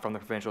 from the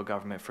provincial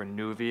government for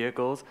new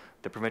vehicles.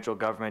 The provincial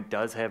government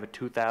does have a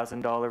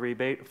 $2,000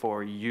 rebate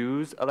for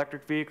used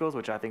electric vehicles,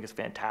 which I think is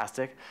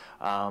fantastic,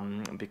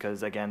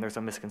 because again, there's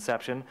a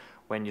misconception.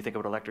 When you think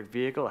of an electric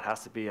vehicle, it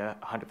has to be a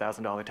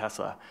 $100,000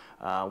 Tesla,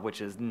 which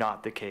is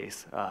not the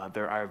case.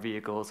 There are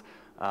vehicles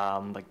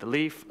like the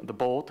Leaf, the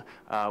Bolt,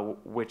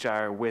 which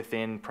are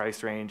within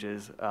price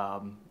ranges,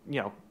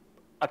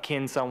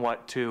 akin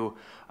somewhat to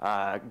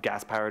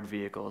gas-powered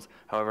vehicles.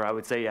 However, I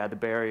would say, the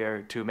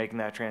barrier to making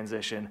that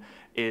transition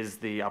is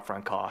the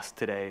upfront cost.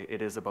 Today,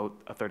 it is about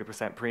a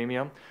 30%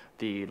 premium.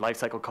 The life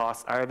cycle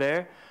costs are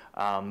there,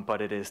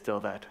 but it is still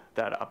that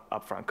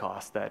upfront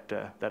cost that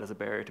is a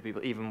barrier to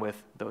people, even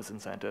with those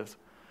incentives.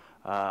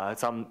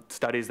 Some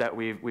studies that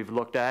we've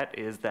looked at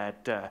is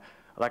that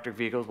electric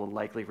vehicles will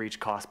likely reach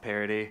cost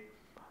parity,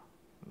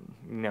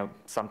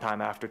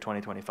 sometime after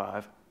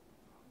 2025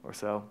 or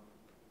so.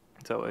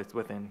 So it's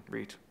within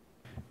reach.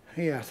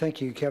 Yeah, thank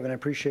you, Kevin. I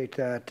appreciate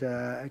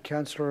that.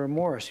 Councillor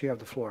Morris, you have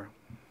the floor.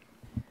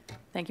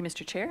 Thank you,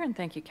 Mr. Chair, and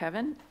thank you,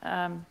 Kevin.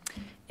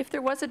 If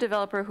there was a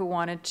developer who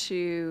wanted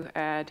to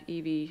add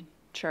EV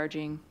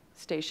charging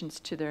stations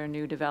to their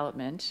new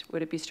development,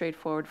 would it be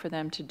straightforward for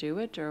them to do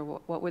it, or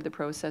what would the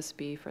process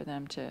be for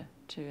them to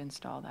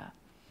install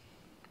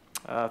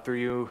that? Through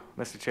you,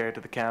 Mr. Chair,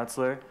 to the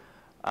councillor.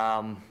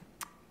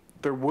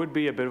 There would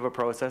be a bit of a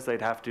process.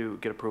 They'd have to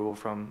get approval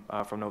from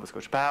Nova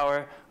Scotia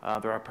Power.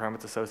 There are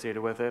permits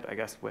associated with it. I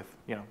guess with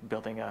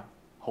building a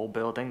whole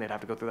building, they'd have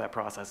to go through that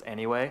process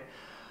anyway.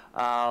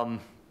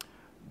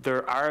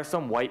 There are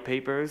some white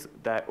papers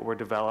that were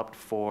developed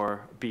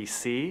for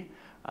BC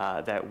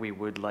that we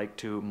would like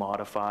to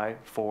modify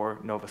for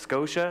Nova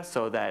Scotia,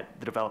 so that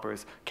the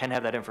developers can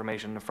have that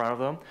information in front of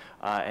them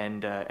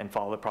and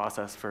follow the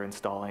process for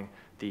installing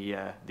the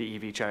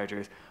EV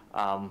chargers.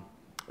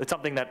 It's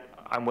something that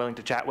I'm willing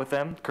to chat with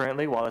them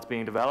currently while it's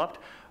being developed,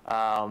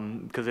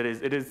 because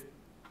it is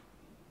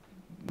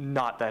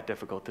not that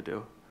difficult to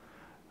do.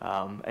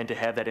 And to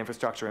have that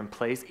infrastructure in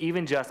place,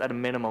 even just at a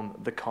minimum,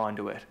 the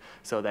conduit,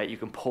 so that you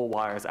can pull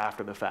wires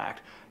after the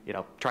fact.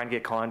 Trying to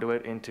get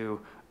conduit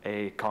into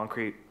a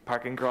concrete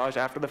parking garage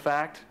after the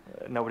fact,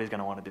 nobody's going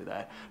to want to do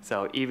that.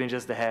 So even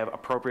just to have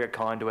appropriate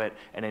conduit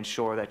and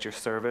ensure that your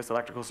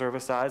electrical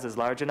service size is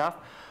large enough,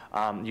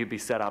 you'd be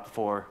set up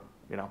for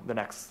the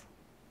next,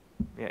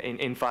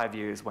 in 5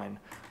 years when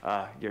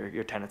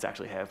your tenants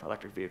actually have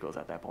electric vehicles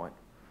at that point.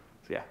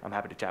 So yeah, I'm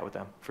happy to chat with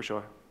them for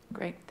sure.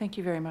 Great, thank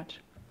you very much.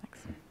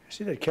 Thanks. I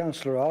see that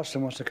Councillor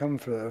Austin wants to come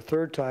for the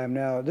third time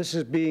now. This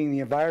is being the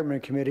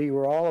Environment Committee.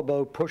 We're all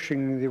about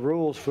pushing the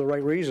rules for the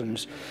right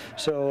reasons.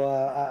 So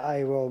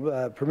I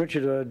will permit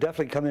you to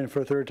definitely come in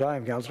for a third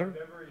time, Councillor.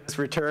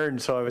 Returned,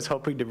 so I was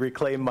hoping to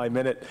reclaim my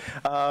minute.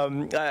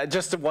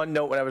 Just one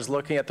note, when I was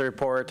looking at the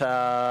report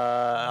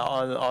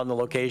on the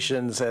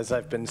locations as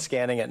I've been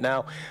scanning it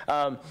now,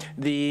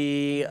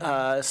 the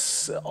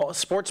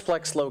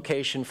Sportsplex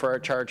location for our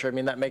charger, I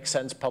mean, that makes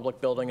sense,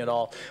 public building and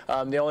all.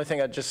 The only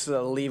thing I'd just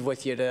leave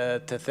with you to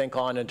think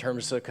on in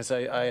terms of, because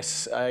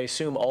I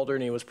assume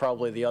Alderney was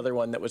probably the other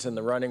one that was in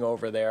the running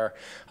over there.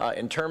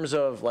 In terms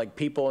of like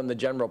people in the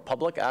general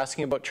public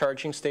asking about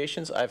charging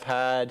stations, I've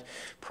had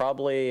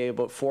probably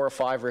about 4 or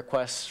 5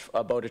 requests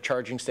about a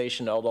charging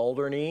station at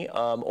Alderney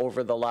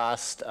over the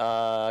last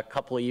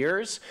couple of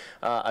years.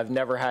 I've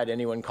never had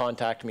anyone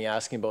contact me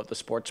asking about the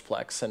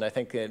Sportsplex, and I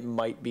think it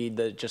might be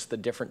just the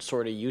different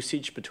sort of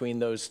usage between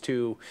those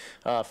two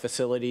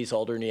facilities.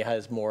 Alderney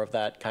has more of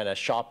that kind of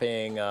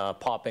shopping,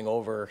 popping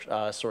over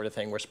sort of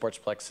thing, where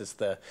Sportsplex is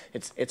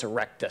it's a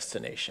rec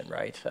destination,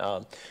 right?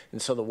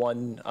 And so the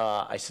one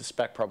I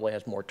suspect probably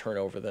has more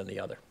turnover than the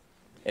other.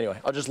 Anyway,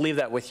 I'll just leave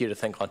that with you to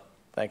think on.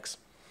 Thanks.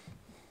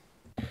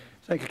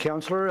 Thank you,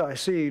 Councillor. I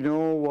see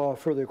no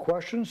further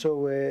questions, so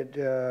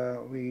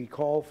we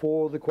call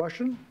for the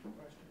question.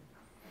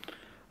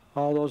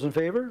 All those in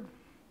favor?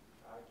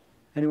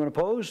 Anyone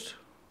opposed?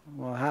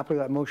 Well, happily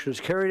that motion is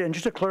carried. And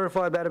just to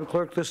clarify, Madam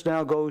Clerk, this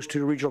now goes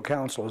to Regional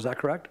Council, is that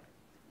correct?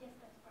 Yes,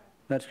 that's correct.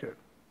 That's good.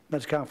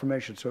 That's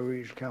confirmation, so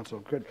Regional Council,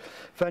 good.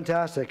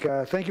 Fantastic.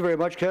 Thank you very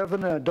much,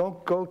 Kevin.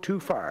 Don't go too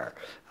far.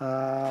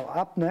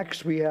 Up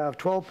next, we have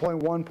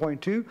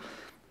 12.1.2,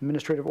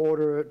 Administrative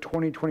Order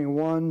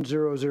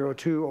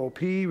 2021-002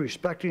 OP,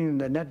 respecting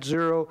the net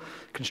zero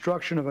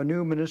construction of a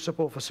new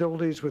municipal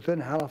facilities within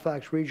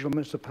Halifax Regional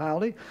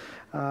Municipality.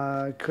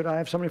 Could I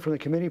have somebody from the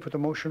committee put the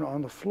motion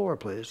on the floor,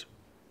 please?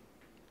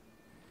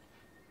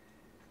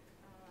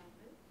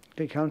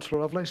 Okay,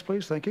 Councillor Lovelace,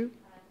 please. Thank you.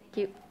 Thank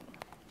you.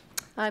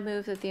 I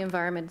move that the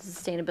Environment and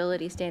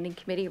Sustainability Standing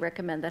Committee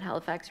recommend that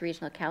Halifax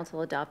Regional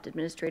Council adopt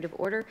Administrative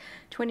Order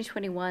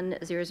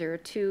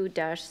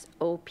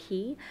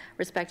 2021-002-OP,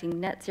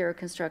 respecting net zero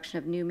construction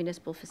of new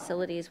municipal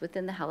facilities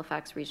within the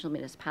Halifax Regional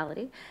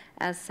Municipality,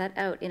 as set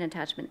out in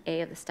Attachment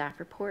A of the staff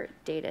report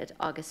dated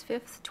August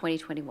 5th,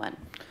 2021.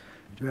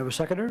 Do we have a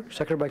seconder?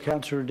 Seconded by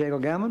Councillor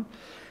Daigle-Gammon.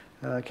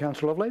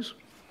 Councillor Lovelace?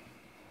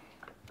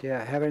 Do you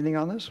have anything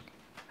on this?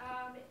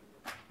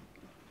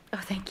 Oh,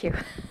 thank you.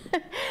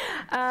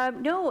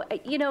 No,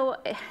 you know,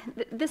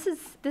 this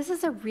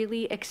is a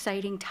really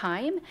exciting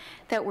time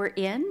that we're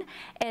in,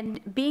 and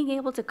being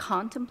able to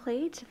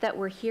contemplate that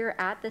we're here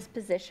at this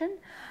position.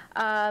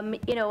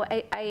 You know,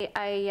 I've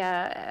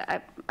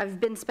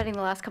been spending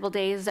the last couple of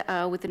days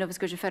with the Nova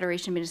Scotia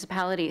Federation of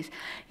Municipalities,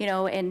 you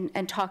know,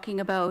 and talking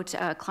about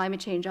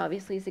climate change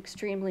obviously is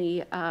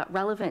extremely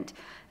relevant,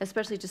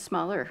 especially to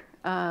smaller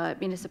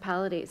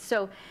municipalities.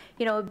 So,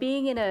 you know,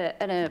 being in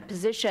a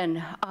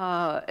position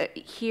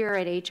here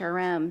at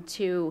HRM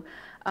to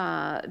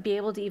be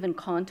able to even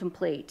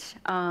contemplate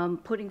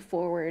putting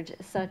forward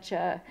such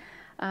a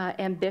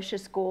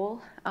ambitious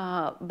goal,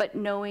 but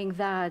knowing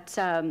that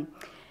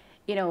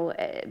you know,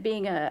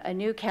 being a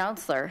new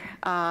councillor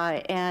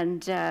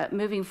and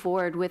moving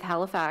forward with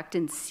Halifax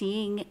and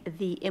seeing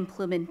the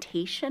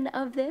implementation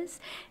of this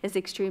is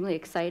extremely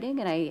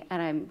exciting,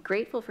 and I'm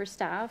grateful for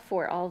staff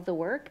for all of the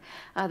work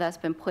that's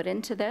been put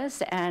into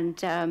this,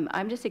 and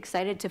I'm just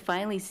excited to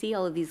finally see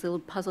all of these little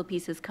puzzle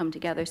pieces come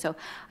together. So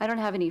I don't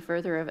have any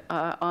further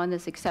on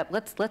this except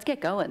let's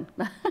get going.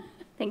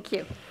 Thank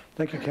you.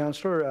 Thank you,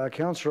 Councillor.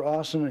 Councillor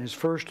Austin, his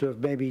first of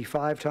maybe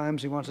 5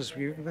 times he wants us to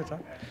view.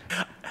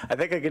 I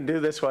think I can do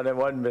this one in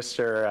one,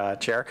 Mr.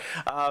 Chair.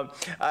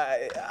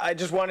 I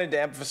just wanted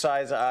to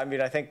emphasize, I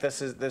mean, I think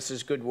this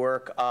is good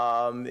work.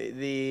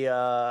 The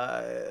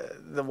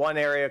one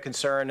area of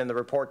concern, and the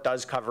report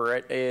does cover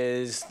it,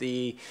 is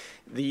the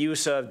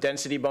use of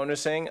density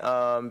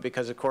bonusing,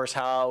 because of course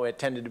how it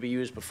tended to be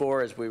used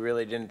before is we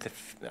really didn't,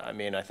 I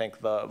mean, I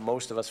think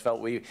most of us felt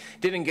we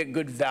didn't get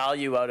good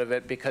value out of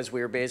it because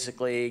we were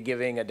basically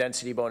giving a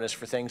density bonus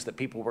for things that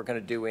people were going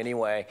to do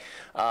anyway.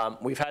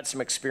 We've had some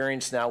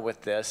experience now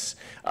with this.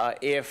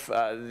 If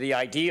the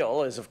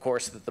ideal is, of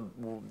course, that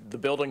the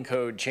building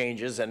code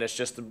changes and it's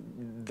just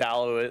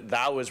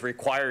thou is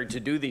required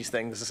to do these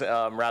things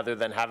rather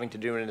than having to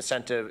do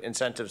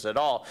incentives at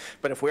all.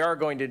 But if we are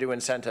going to do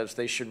incentives,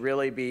 they should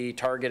really be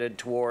targeted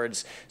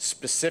towards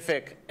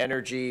specific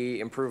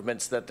energy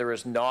improvements that there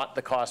is not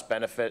the cost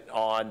benefit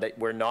on, that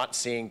we're not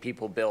seeing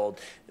people build,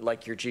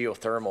 like your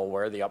geothermal,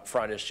 where the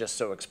upfront is just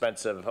so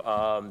expensive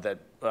that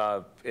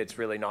it's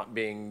really not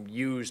being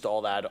used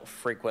all that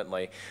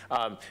frequently.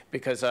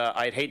 Because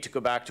I'd hate to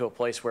go back to a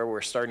place where we're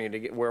starting to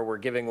get, where we're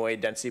giving away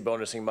density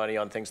bonusing money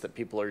on things that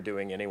people are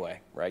doing anyway,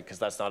 right? Because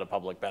that's not a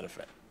public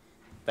benefit.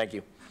 Thank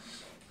you.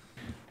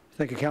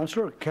 Thank you,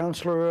 Councillor.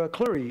 Councillor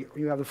Cleary,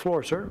 you have the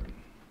floor, sir.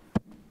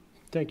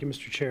 Thank you,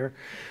 Mr. Chair.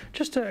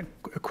 Just a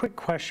quick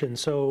question.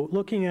 So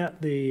looking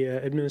at the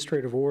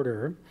administrative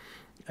order,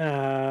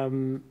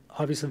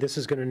 obviously this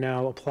is going to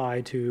now apply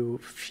to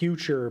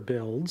future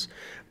builds,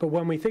 but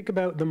when we think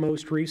about the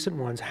most recent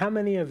ones, how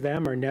many of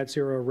them are net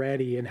zero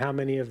ready and how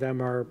many of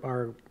them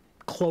are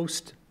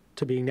close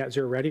to being net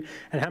zero ready,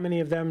 and how many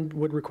of them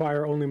would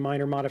require only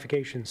minor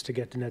modifications to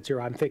get to net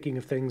zero? I'm thinking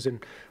of things in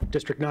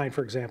District 9,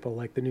 for example,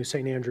 like the new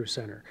St. Andrews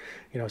Center.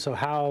 You know, so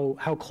how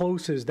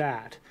close is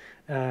that?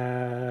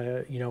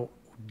 You know,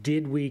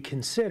 did we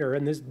consider,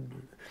 and this,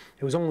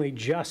 it was only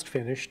just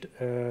finished,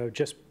 well,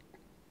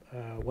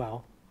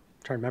 I'm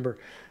trying to remember,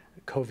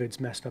 COVID's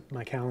messed up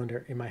my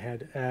calendar in my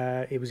head.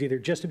 It was either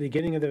just at the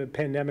beginning of the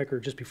pandemic or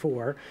just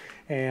before,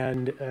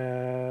 and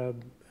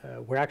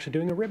we're actually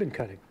doing a ribbon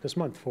cutting this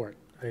month for it,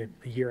 a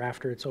year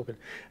after it's open.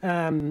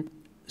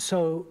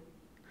 So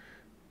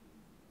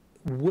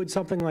would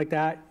something like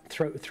that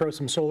throw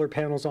some solar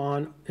panels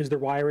on? Is the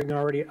wiring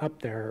already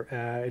up there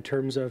in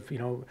terms of, you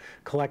know,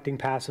 collecting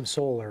passive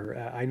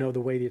solar? I know the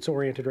way it's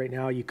oriented right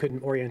now, you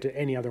couldn't orient it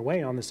any other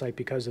way on the site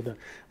because of the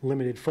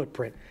limited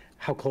footprint.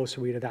 How close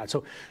are we to that?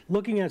 So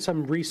looking at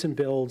some recent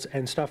builds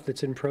and stuff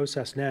that's in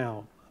process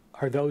now,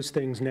 are those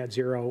things net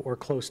zero or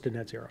close to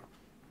net zero?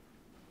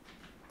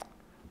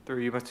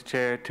 Through you, Mr.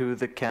 Chair, to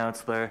the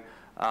councillor.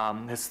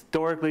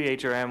 Historically,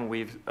 HRM,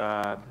 we've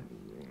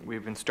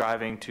been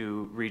striving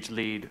to reach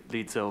LEED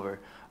silver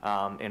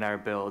in our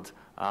builds.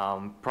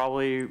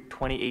 Probably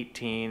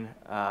 2018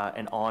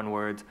 and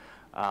onwards,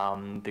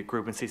 the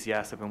group in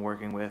CCS have been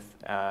working with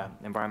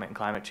Environment and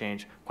Climate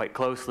Change quite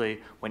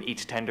closely when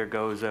each tender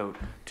goes out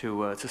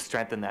to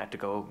strengthen that, to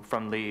go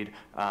from LEED,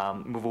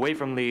 move away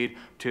from LEED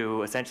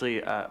to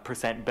essentially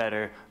percent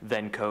better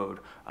than code,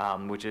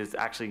 which is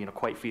actually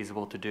quite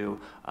feasible to do,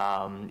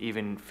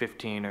 even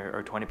 15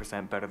 or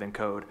 20% better than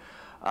code.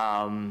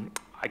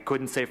 I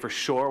couldn't say for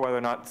sure whether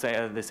or not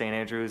the St.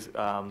 Andrews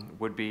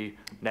would be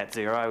net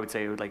zero. I would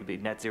say it would be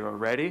net zero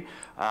ready.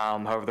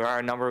 However, there are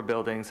a number of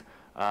buildings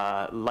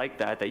like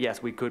that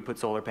yes, we could put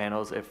solar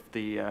panels if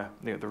the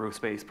roof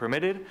space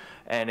permitted,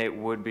 and it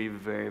would be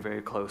very,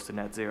 very close to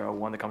net zero.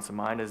 One that comes to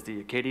mind is the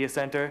Acadia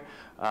Center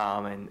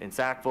in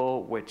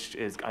Sackville, which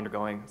is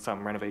undergoing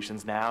some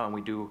renovations now, and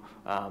we do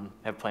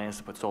have plans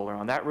to put solar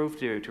on that roof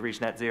to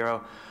reach net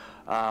zero.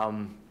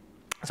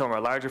 Some of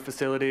our larger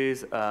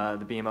facilities,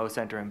 the BMO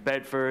Center in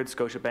Bedford,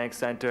 Scotiabank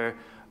Center,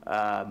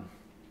 trying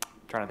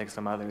to think of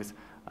some others,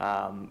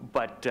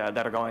 but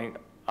that are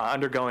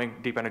undergoing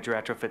deep energy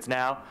retrofits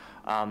now,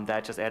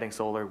 that just adding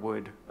solar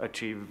would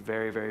achieve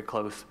very, very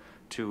close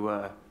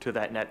to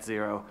that net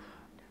zero.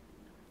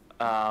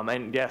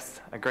 And yes,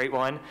 a great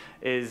one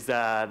is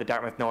the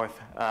Dartmouth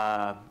North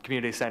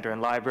Community Center and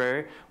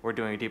Library. We're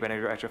doing a deep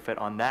energy retrofit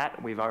on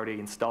that. We've already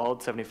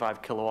installed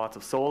 75 kilowatts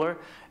of solar,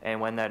 and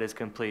when that is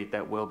complete,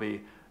 that will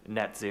be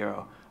net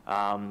zero.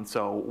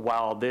 So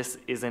while this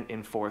isn't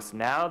in force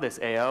now, this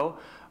AO,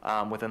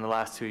 within the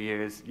last 2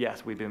 years,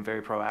 yes, we've been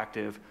very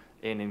proactive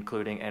in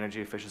including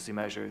energy efficiency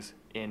measures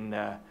in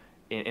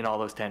all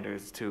those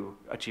tenders to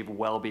achieve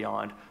well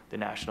beyond the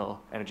National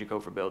Energy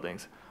Code for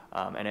buildings.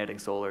 And adding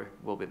solar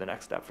will be the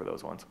next step for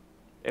those ones,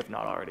 if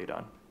not already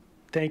done.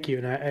 Thank you,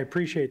 and I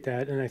appreciate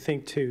that. And I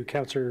think to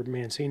Councillor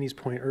Mancini's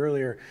point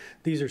earlier,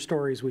 these are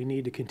stories we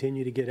need to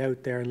continue to get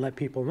out there and let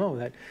people know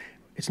that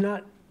it's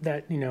not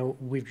that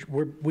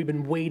we've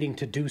been waiting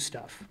to do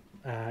stuff.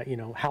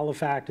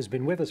 Halifax has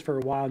been with us for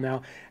a while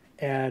now,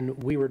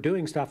 and we were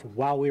doing stuff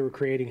while we were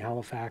creating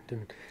Halifax,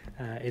 and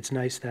it's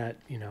nice that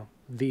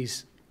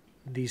these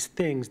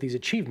things, these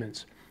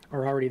achievements,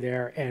 are already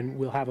there, and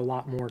we'll have a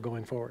lot more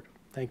going forward.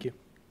 Thank you.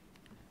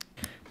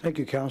 Thank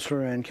you,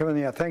 Councillor. And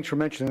Kevin, thanks for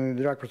mentioning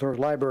the Dartmouth North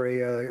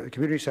Library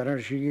Community Center.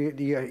 You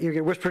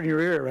get whispered in your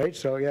ear, right?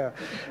 So yeah,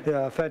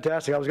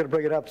 fantastic. I was going to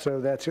bring it up,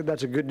 so that's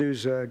a good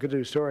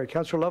news story.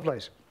 Councillor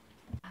Lovelace.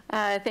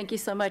 Thank you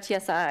so much.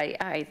 Yes,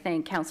 I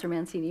thank Councillor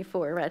Mancini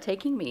for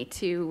taking me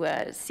to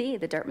see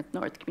the Dartmouth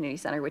North Community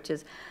Center, which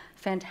is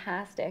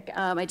fantastic.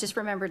 I just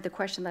remembered the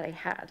question that I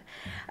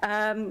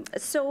had.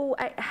 So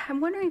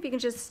I'm wondering if you can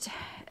just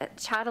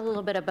chat a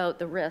little bit about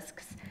the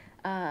risks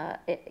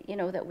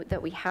that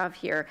we have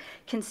here,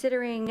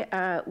 considering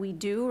we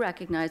do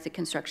recognize the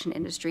construction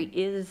industry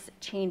is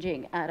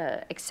changing at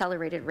an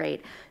accelerated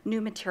rate, new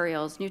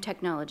materials, new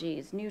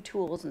technologies, new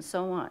tools, and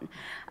so on.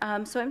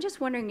 So I'm just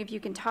wondering if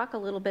you can talk a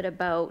little bit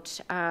about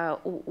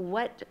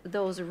what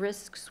those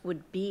risks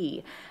would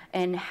be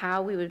and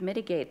how we would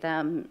mitigate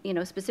them,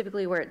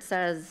 specifically where it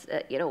says,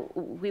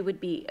 we would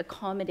be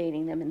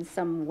accommodating them in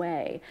some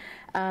way.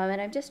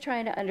 And I'm just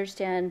trying to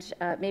understand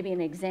maybe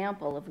an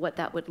example of what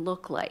that would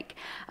look like.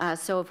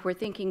 So if we're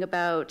thinking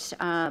about,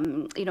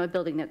 a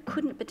building that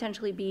couldn't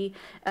potentially be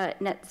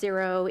net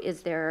zero,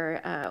 is there,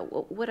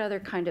 what other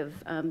kind of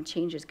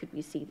changes could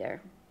we see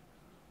there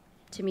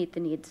to meet the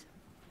needs?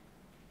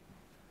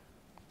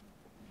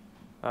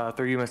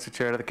 Through you, Mr.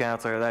 Chair, to the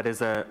councillor, that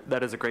is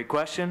a great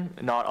question.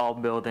 Not all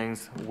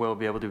buildings will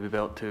be able to be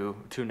built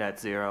to net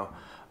zero.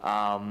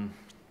 I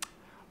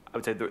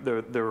would say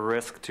the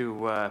risk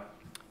to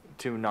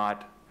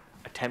not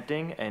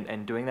attempting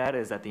and doing that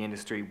is that the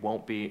industry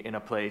won't be in a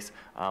place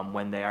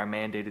when they are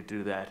mandated to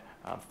do that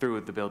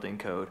through the building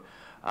code.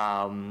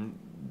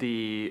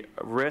 The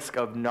risk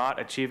of not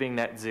achieving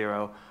net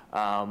zero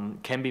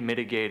can be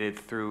mitigated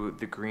through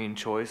the Green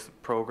Choice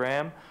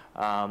program.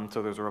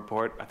 So there's a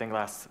report, I think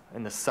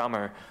in the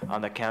summer,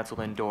 that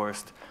council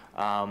endorsed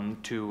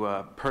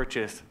to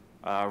purchase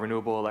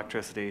renewable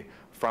electricity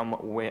from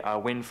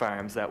wind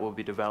farms that will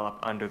be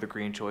developed under the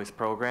Green Choice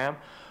program.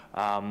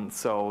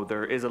 So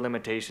there is a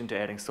limitation to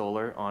adding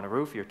solar on a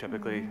roof. You're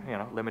typically,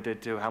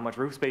 limited to how much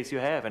roof space you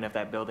have, and if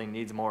that building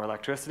needs more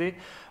electricity,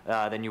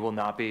 then you will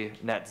not be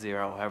net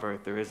zero. However,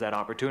 there is that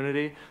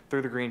opportunity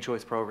through the Green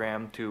Choice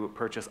program to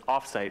purchase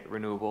off-site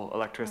renewable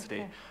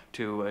electricity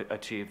to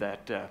achieve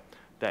that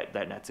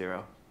net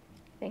zero.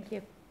 Thank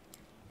you.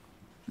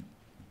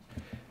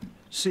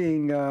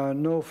 Seeing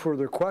no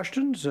further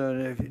questions,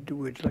 would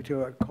you like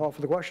to call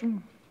for the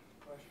question?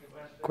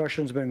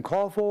 Question's been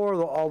called for.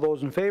 All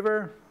those in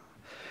favor?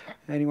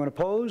 Anyone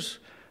opposed?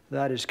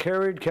 That is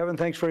carried. Kevin,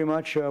 thanks very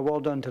much. Well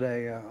done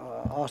today.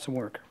 Awesome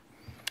work.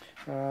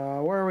 Where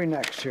are we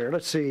next here?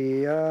 Let's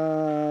see.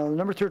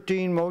 Number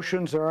 13,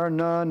 motions. There are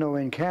none. No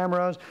in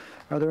cameras.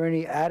 Are there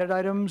any added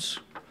items?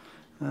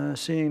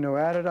 Seeing no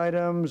added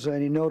items.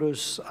 Any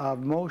notice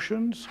of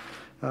motions?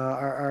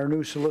 Our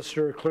new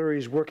solicitor, Cleary,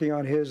 is working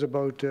on his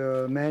about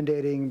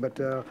mandating, but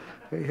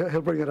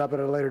he'll bring it up at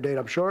a later date,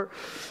 I'm sure.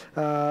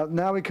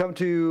 Now we come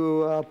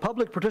to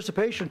public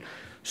participation.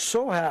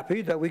 So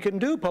happy that we can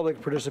do public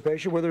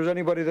participation, whether there's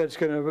anybody that's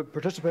going to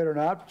participate or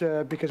not,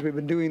 because we've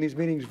been doing these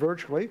meetings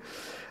virtually.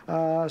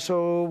 Let's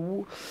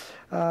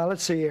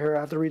see here.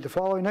 I have to read the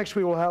following. Next,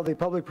 we will have the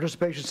public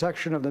participation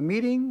section of the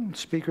meeting.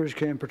 Speakers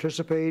can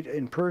participate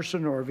in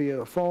person or via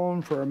the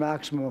phone for a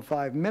maximum of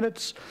 5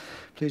 minutes.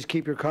 Please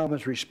keep your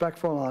comments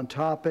respectful, on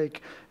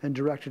topic, and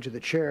directed to the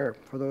chair.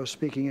 For those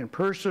speaking in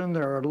person,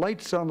 there are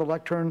lights on the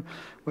lectern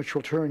which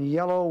will turn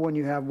yellow when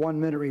you have 1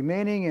 minute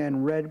remaining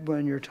and red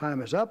when your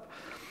time is up.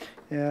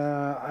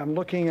 I'm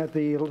looking at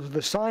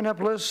the sign-up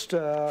list,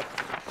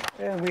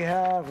 and we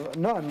have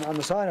none on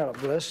the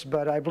sign-up list,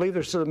 but I believe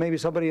there's maybe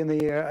somebody in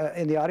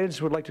the audience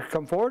who would like to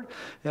come forward.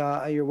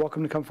 You're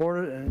welcome to come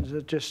forward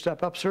and just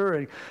step up, sir,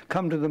 and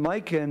come to the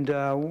mic and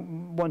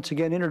once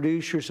again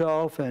introduce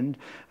yourself and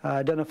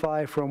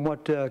identify from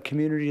what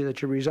community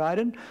that you reside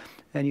in.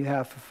 And you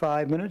have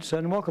 5 minutes,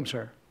 and welcome,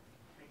 sir.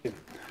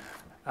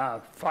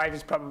 5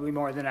 is probably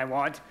more than I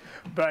want,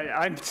 but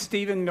I'm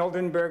Stephen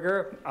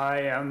Mildenberger.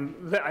 I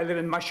live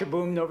in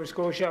Mushaboom, Nova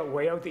Scotia,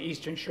 way out the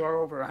eastern shore,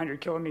 over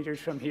 100 kilometers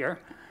from here.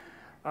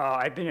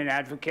 I've been an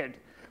advocate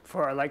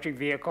for electric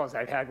vehicles.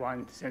 I've had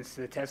one since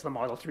the Tesla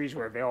Model 3s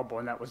were available,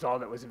 and that was all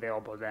that was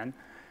available then.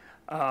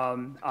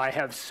 I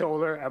have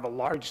solar. I have a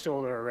large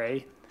solar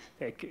array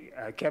that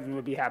Kevin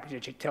would be happy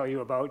to tell you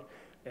about.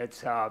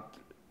 It's a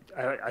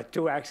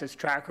 2-axis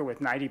tracker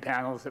with 90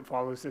 panels that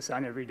follows the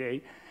sun every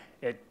day.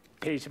 It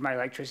pays for my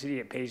electricity,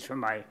 it pays for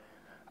my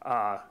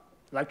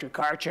electric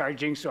car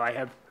charging, so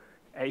it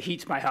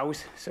heats my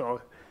house. So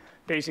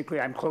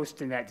basically I'm close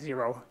to net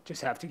zero,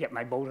 just have to get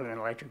my boat on an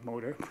electric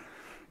motor.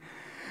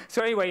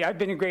 So anyway, I've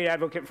been a great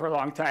advocate for a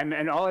long time,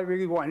 and all I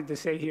really wanted to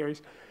say here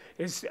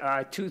is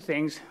 2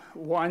 things.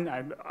 One,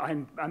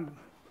 I'm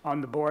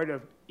on the board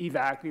of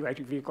EVAC, the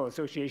Electric Vehicle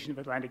Association of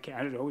Atlantic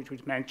Canada, which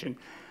was mentioned,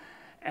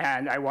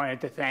 and I wanted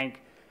to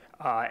thank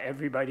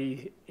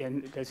everybody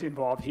that's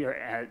involved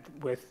here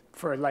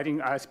for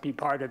letting us be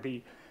part of the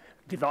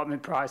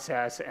development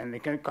process and the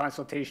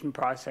consultation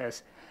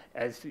process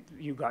as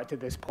you got to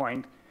this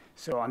point.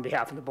 So on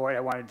behalf of the board, I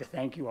wanted to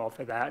thank you all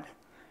for that.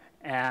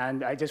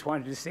 And I just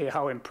wanted to say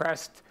how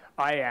impressed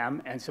I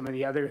am, and some of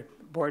the other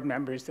board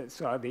members that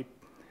saw the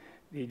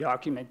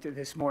document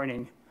this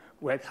morning,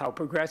 with how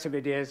progressive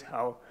it is,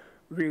 how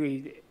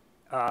really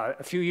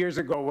a few years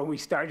ago when we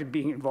started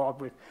being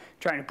involved with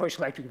trying to push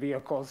electric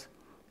vehicles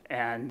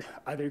and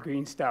other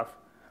green stuff,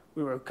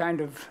 we were kind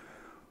of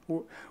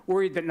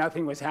worried that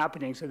nothing was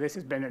happening. So this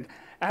has been an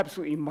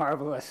absolutely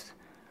marvelous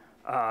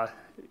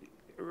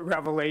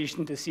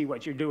revelation to see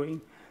what you're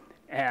doing,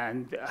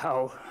 and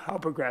how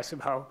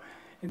progressive, how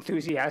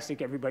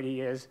enthusiastic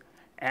everybody is.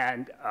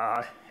 And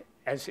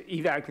as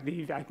EVAC,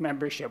 the EVAC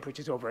membership, which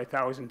is over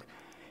 1,000,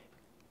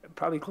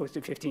 probably close to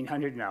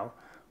 1,500 now,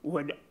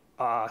 would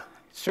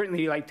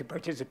certainly like to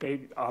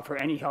participate, offer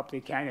any help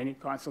they can, any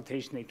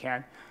consultation they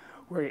can.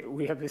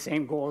 We have the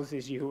same goals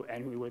as you,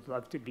 and we would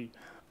love to be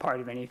part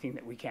of anything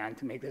that we can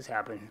to make this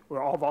happen.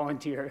 We're all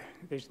volunteer.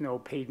 There's no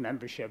paid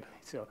membership,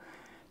 so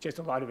just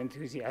a lot of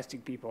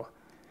enthusiastic people.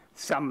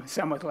 Some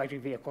with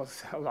electric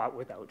vehicles, a lot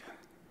without.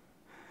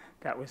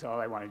 That was all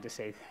I wanted to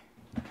say.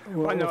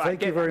 Well, no,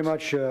 thank you very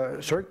much.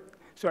 Sorry?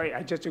 Sorry,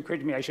 it just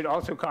occurred to me I should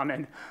also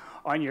comment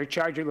on your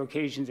charger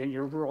locations and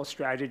your rural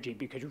strategy,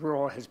 because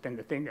rural has been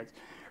the thing that's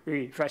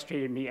really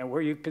frustrated me, and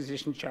where you've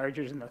positioned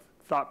chargers and the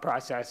thought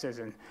processes.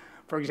 And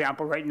for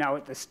example, right now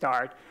at the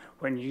start,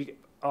 when you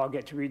all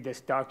get to read this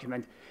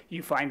document,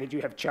 you find that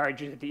you have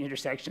chargers at the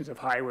intersections of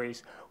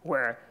highways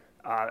where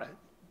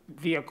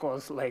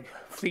vehicles, like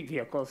fleet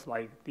vehicles,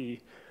 like the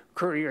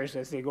couriers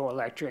as they go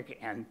electric,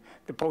 and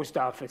the post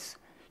office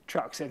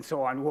trucks and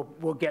so on,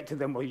 we'll get to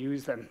them, we'll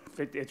use them.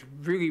 It's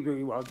really,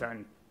 really well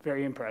done,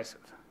 very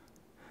impressive.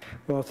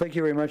 Well, thank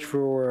you very much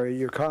for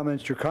your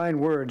comments, your kind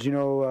words. You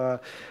know,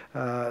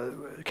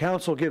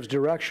 council gives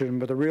direction,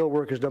 but the real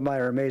work is done by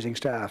our amazing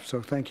staff. So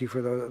thank you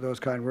for those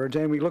kind words.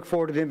 And we look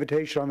forward to the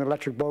invitation on the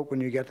electric boat when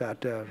you get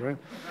that, right?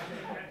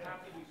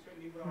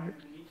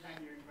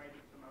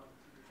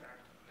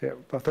 Yeah,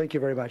 well, thank you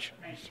very much.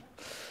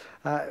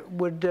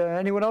 Would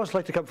anyone else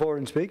like to come forward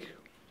and speak?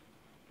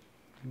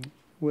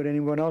 Would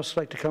anyone else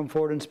like to come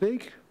forward and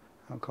speak?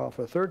 I'll call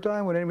for the 3rd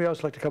time. Would anybody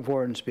else like to come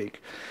forward and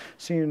speak?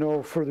 Seeing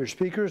no further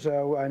speakers,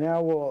 I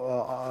now will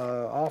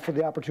offer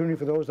the opportunity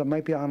for those that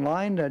might be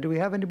online. Do we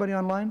have anybody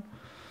online?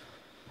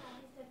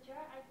 Mr. Chair,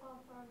 I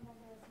confirm that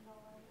there's no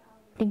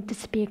one to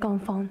speak on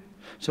phone.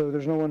 So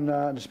there's no one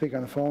to speak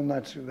on the phone.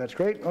 That's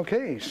great.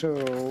 Okay, so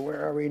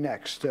where are we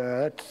next?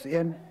 That's the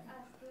end.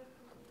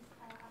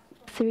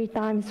 3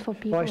 times for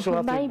people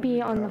who might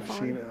be on the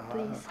phone,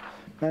 please.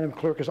 Madam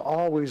Clerk is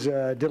always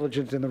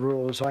diligent in the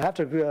rules, so I have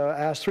to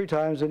ask 3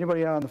 times.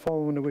 Anybody on the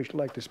phone who would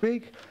like to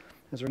speak?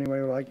 Is there anybody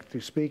who would like to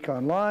speak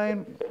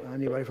online?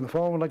 Anybody from the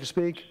phone would like to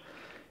speak?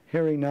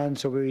 Hearing none,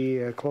 so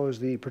we close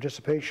the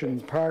participation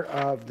part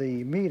of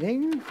the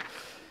meeting.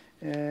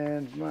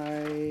 And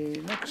my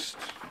next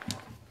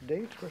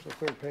date, where's the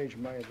third page of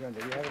my agenda?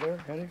 You have it there,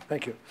 Henry?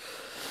 Thank you.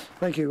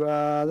 Thank you.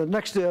 The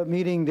next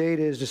meeting date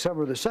is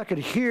December the 2nd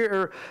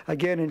here,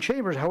 again in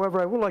Chambers.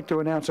 However, I would like to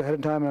announce ahead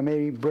of time, I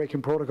may be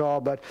breaking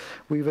protocol, but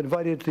we've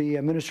invited the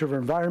Minister of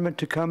Environment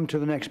to come to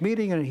the next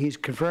meeting, and he's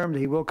confirmed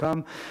he will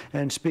come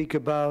and speak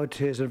about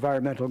his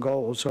environmental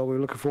goals. So we're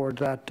looking forward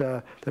to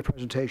that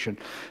presentation.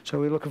 So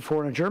we're looking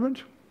for an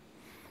adjournment.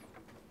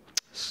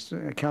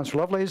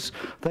 Councillor Lovelace,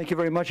 thank you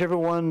very much,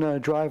 everyone.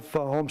 Drive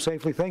home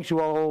safely. Thanks to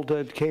all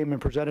that came and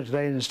presented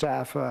today and the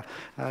staff.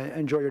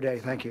 Enjoy your day.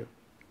 Thank you.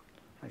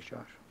 Thanks,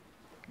 Josh.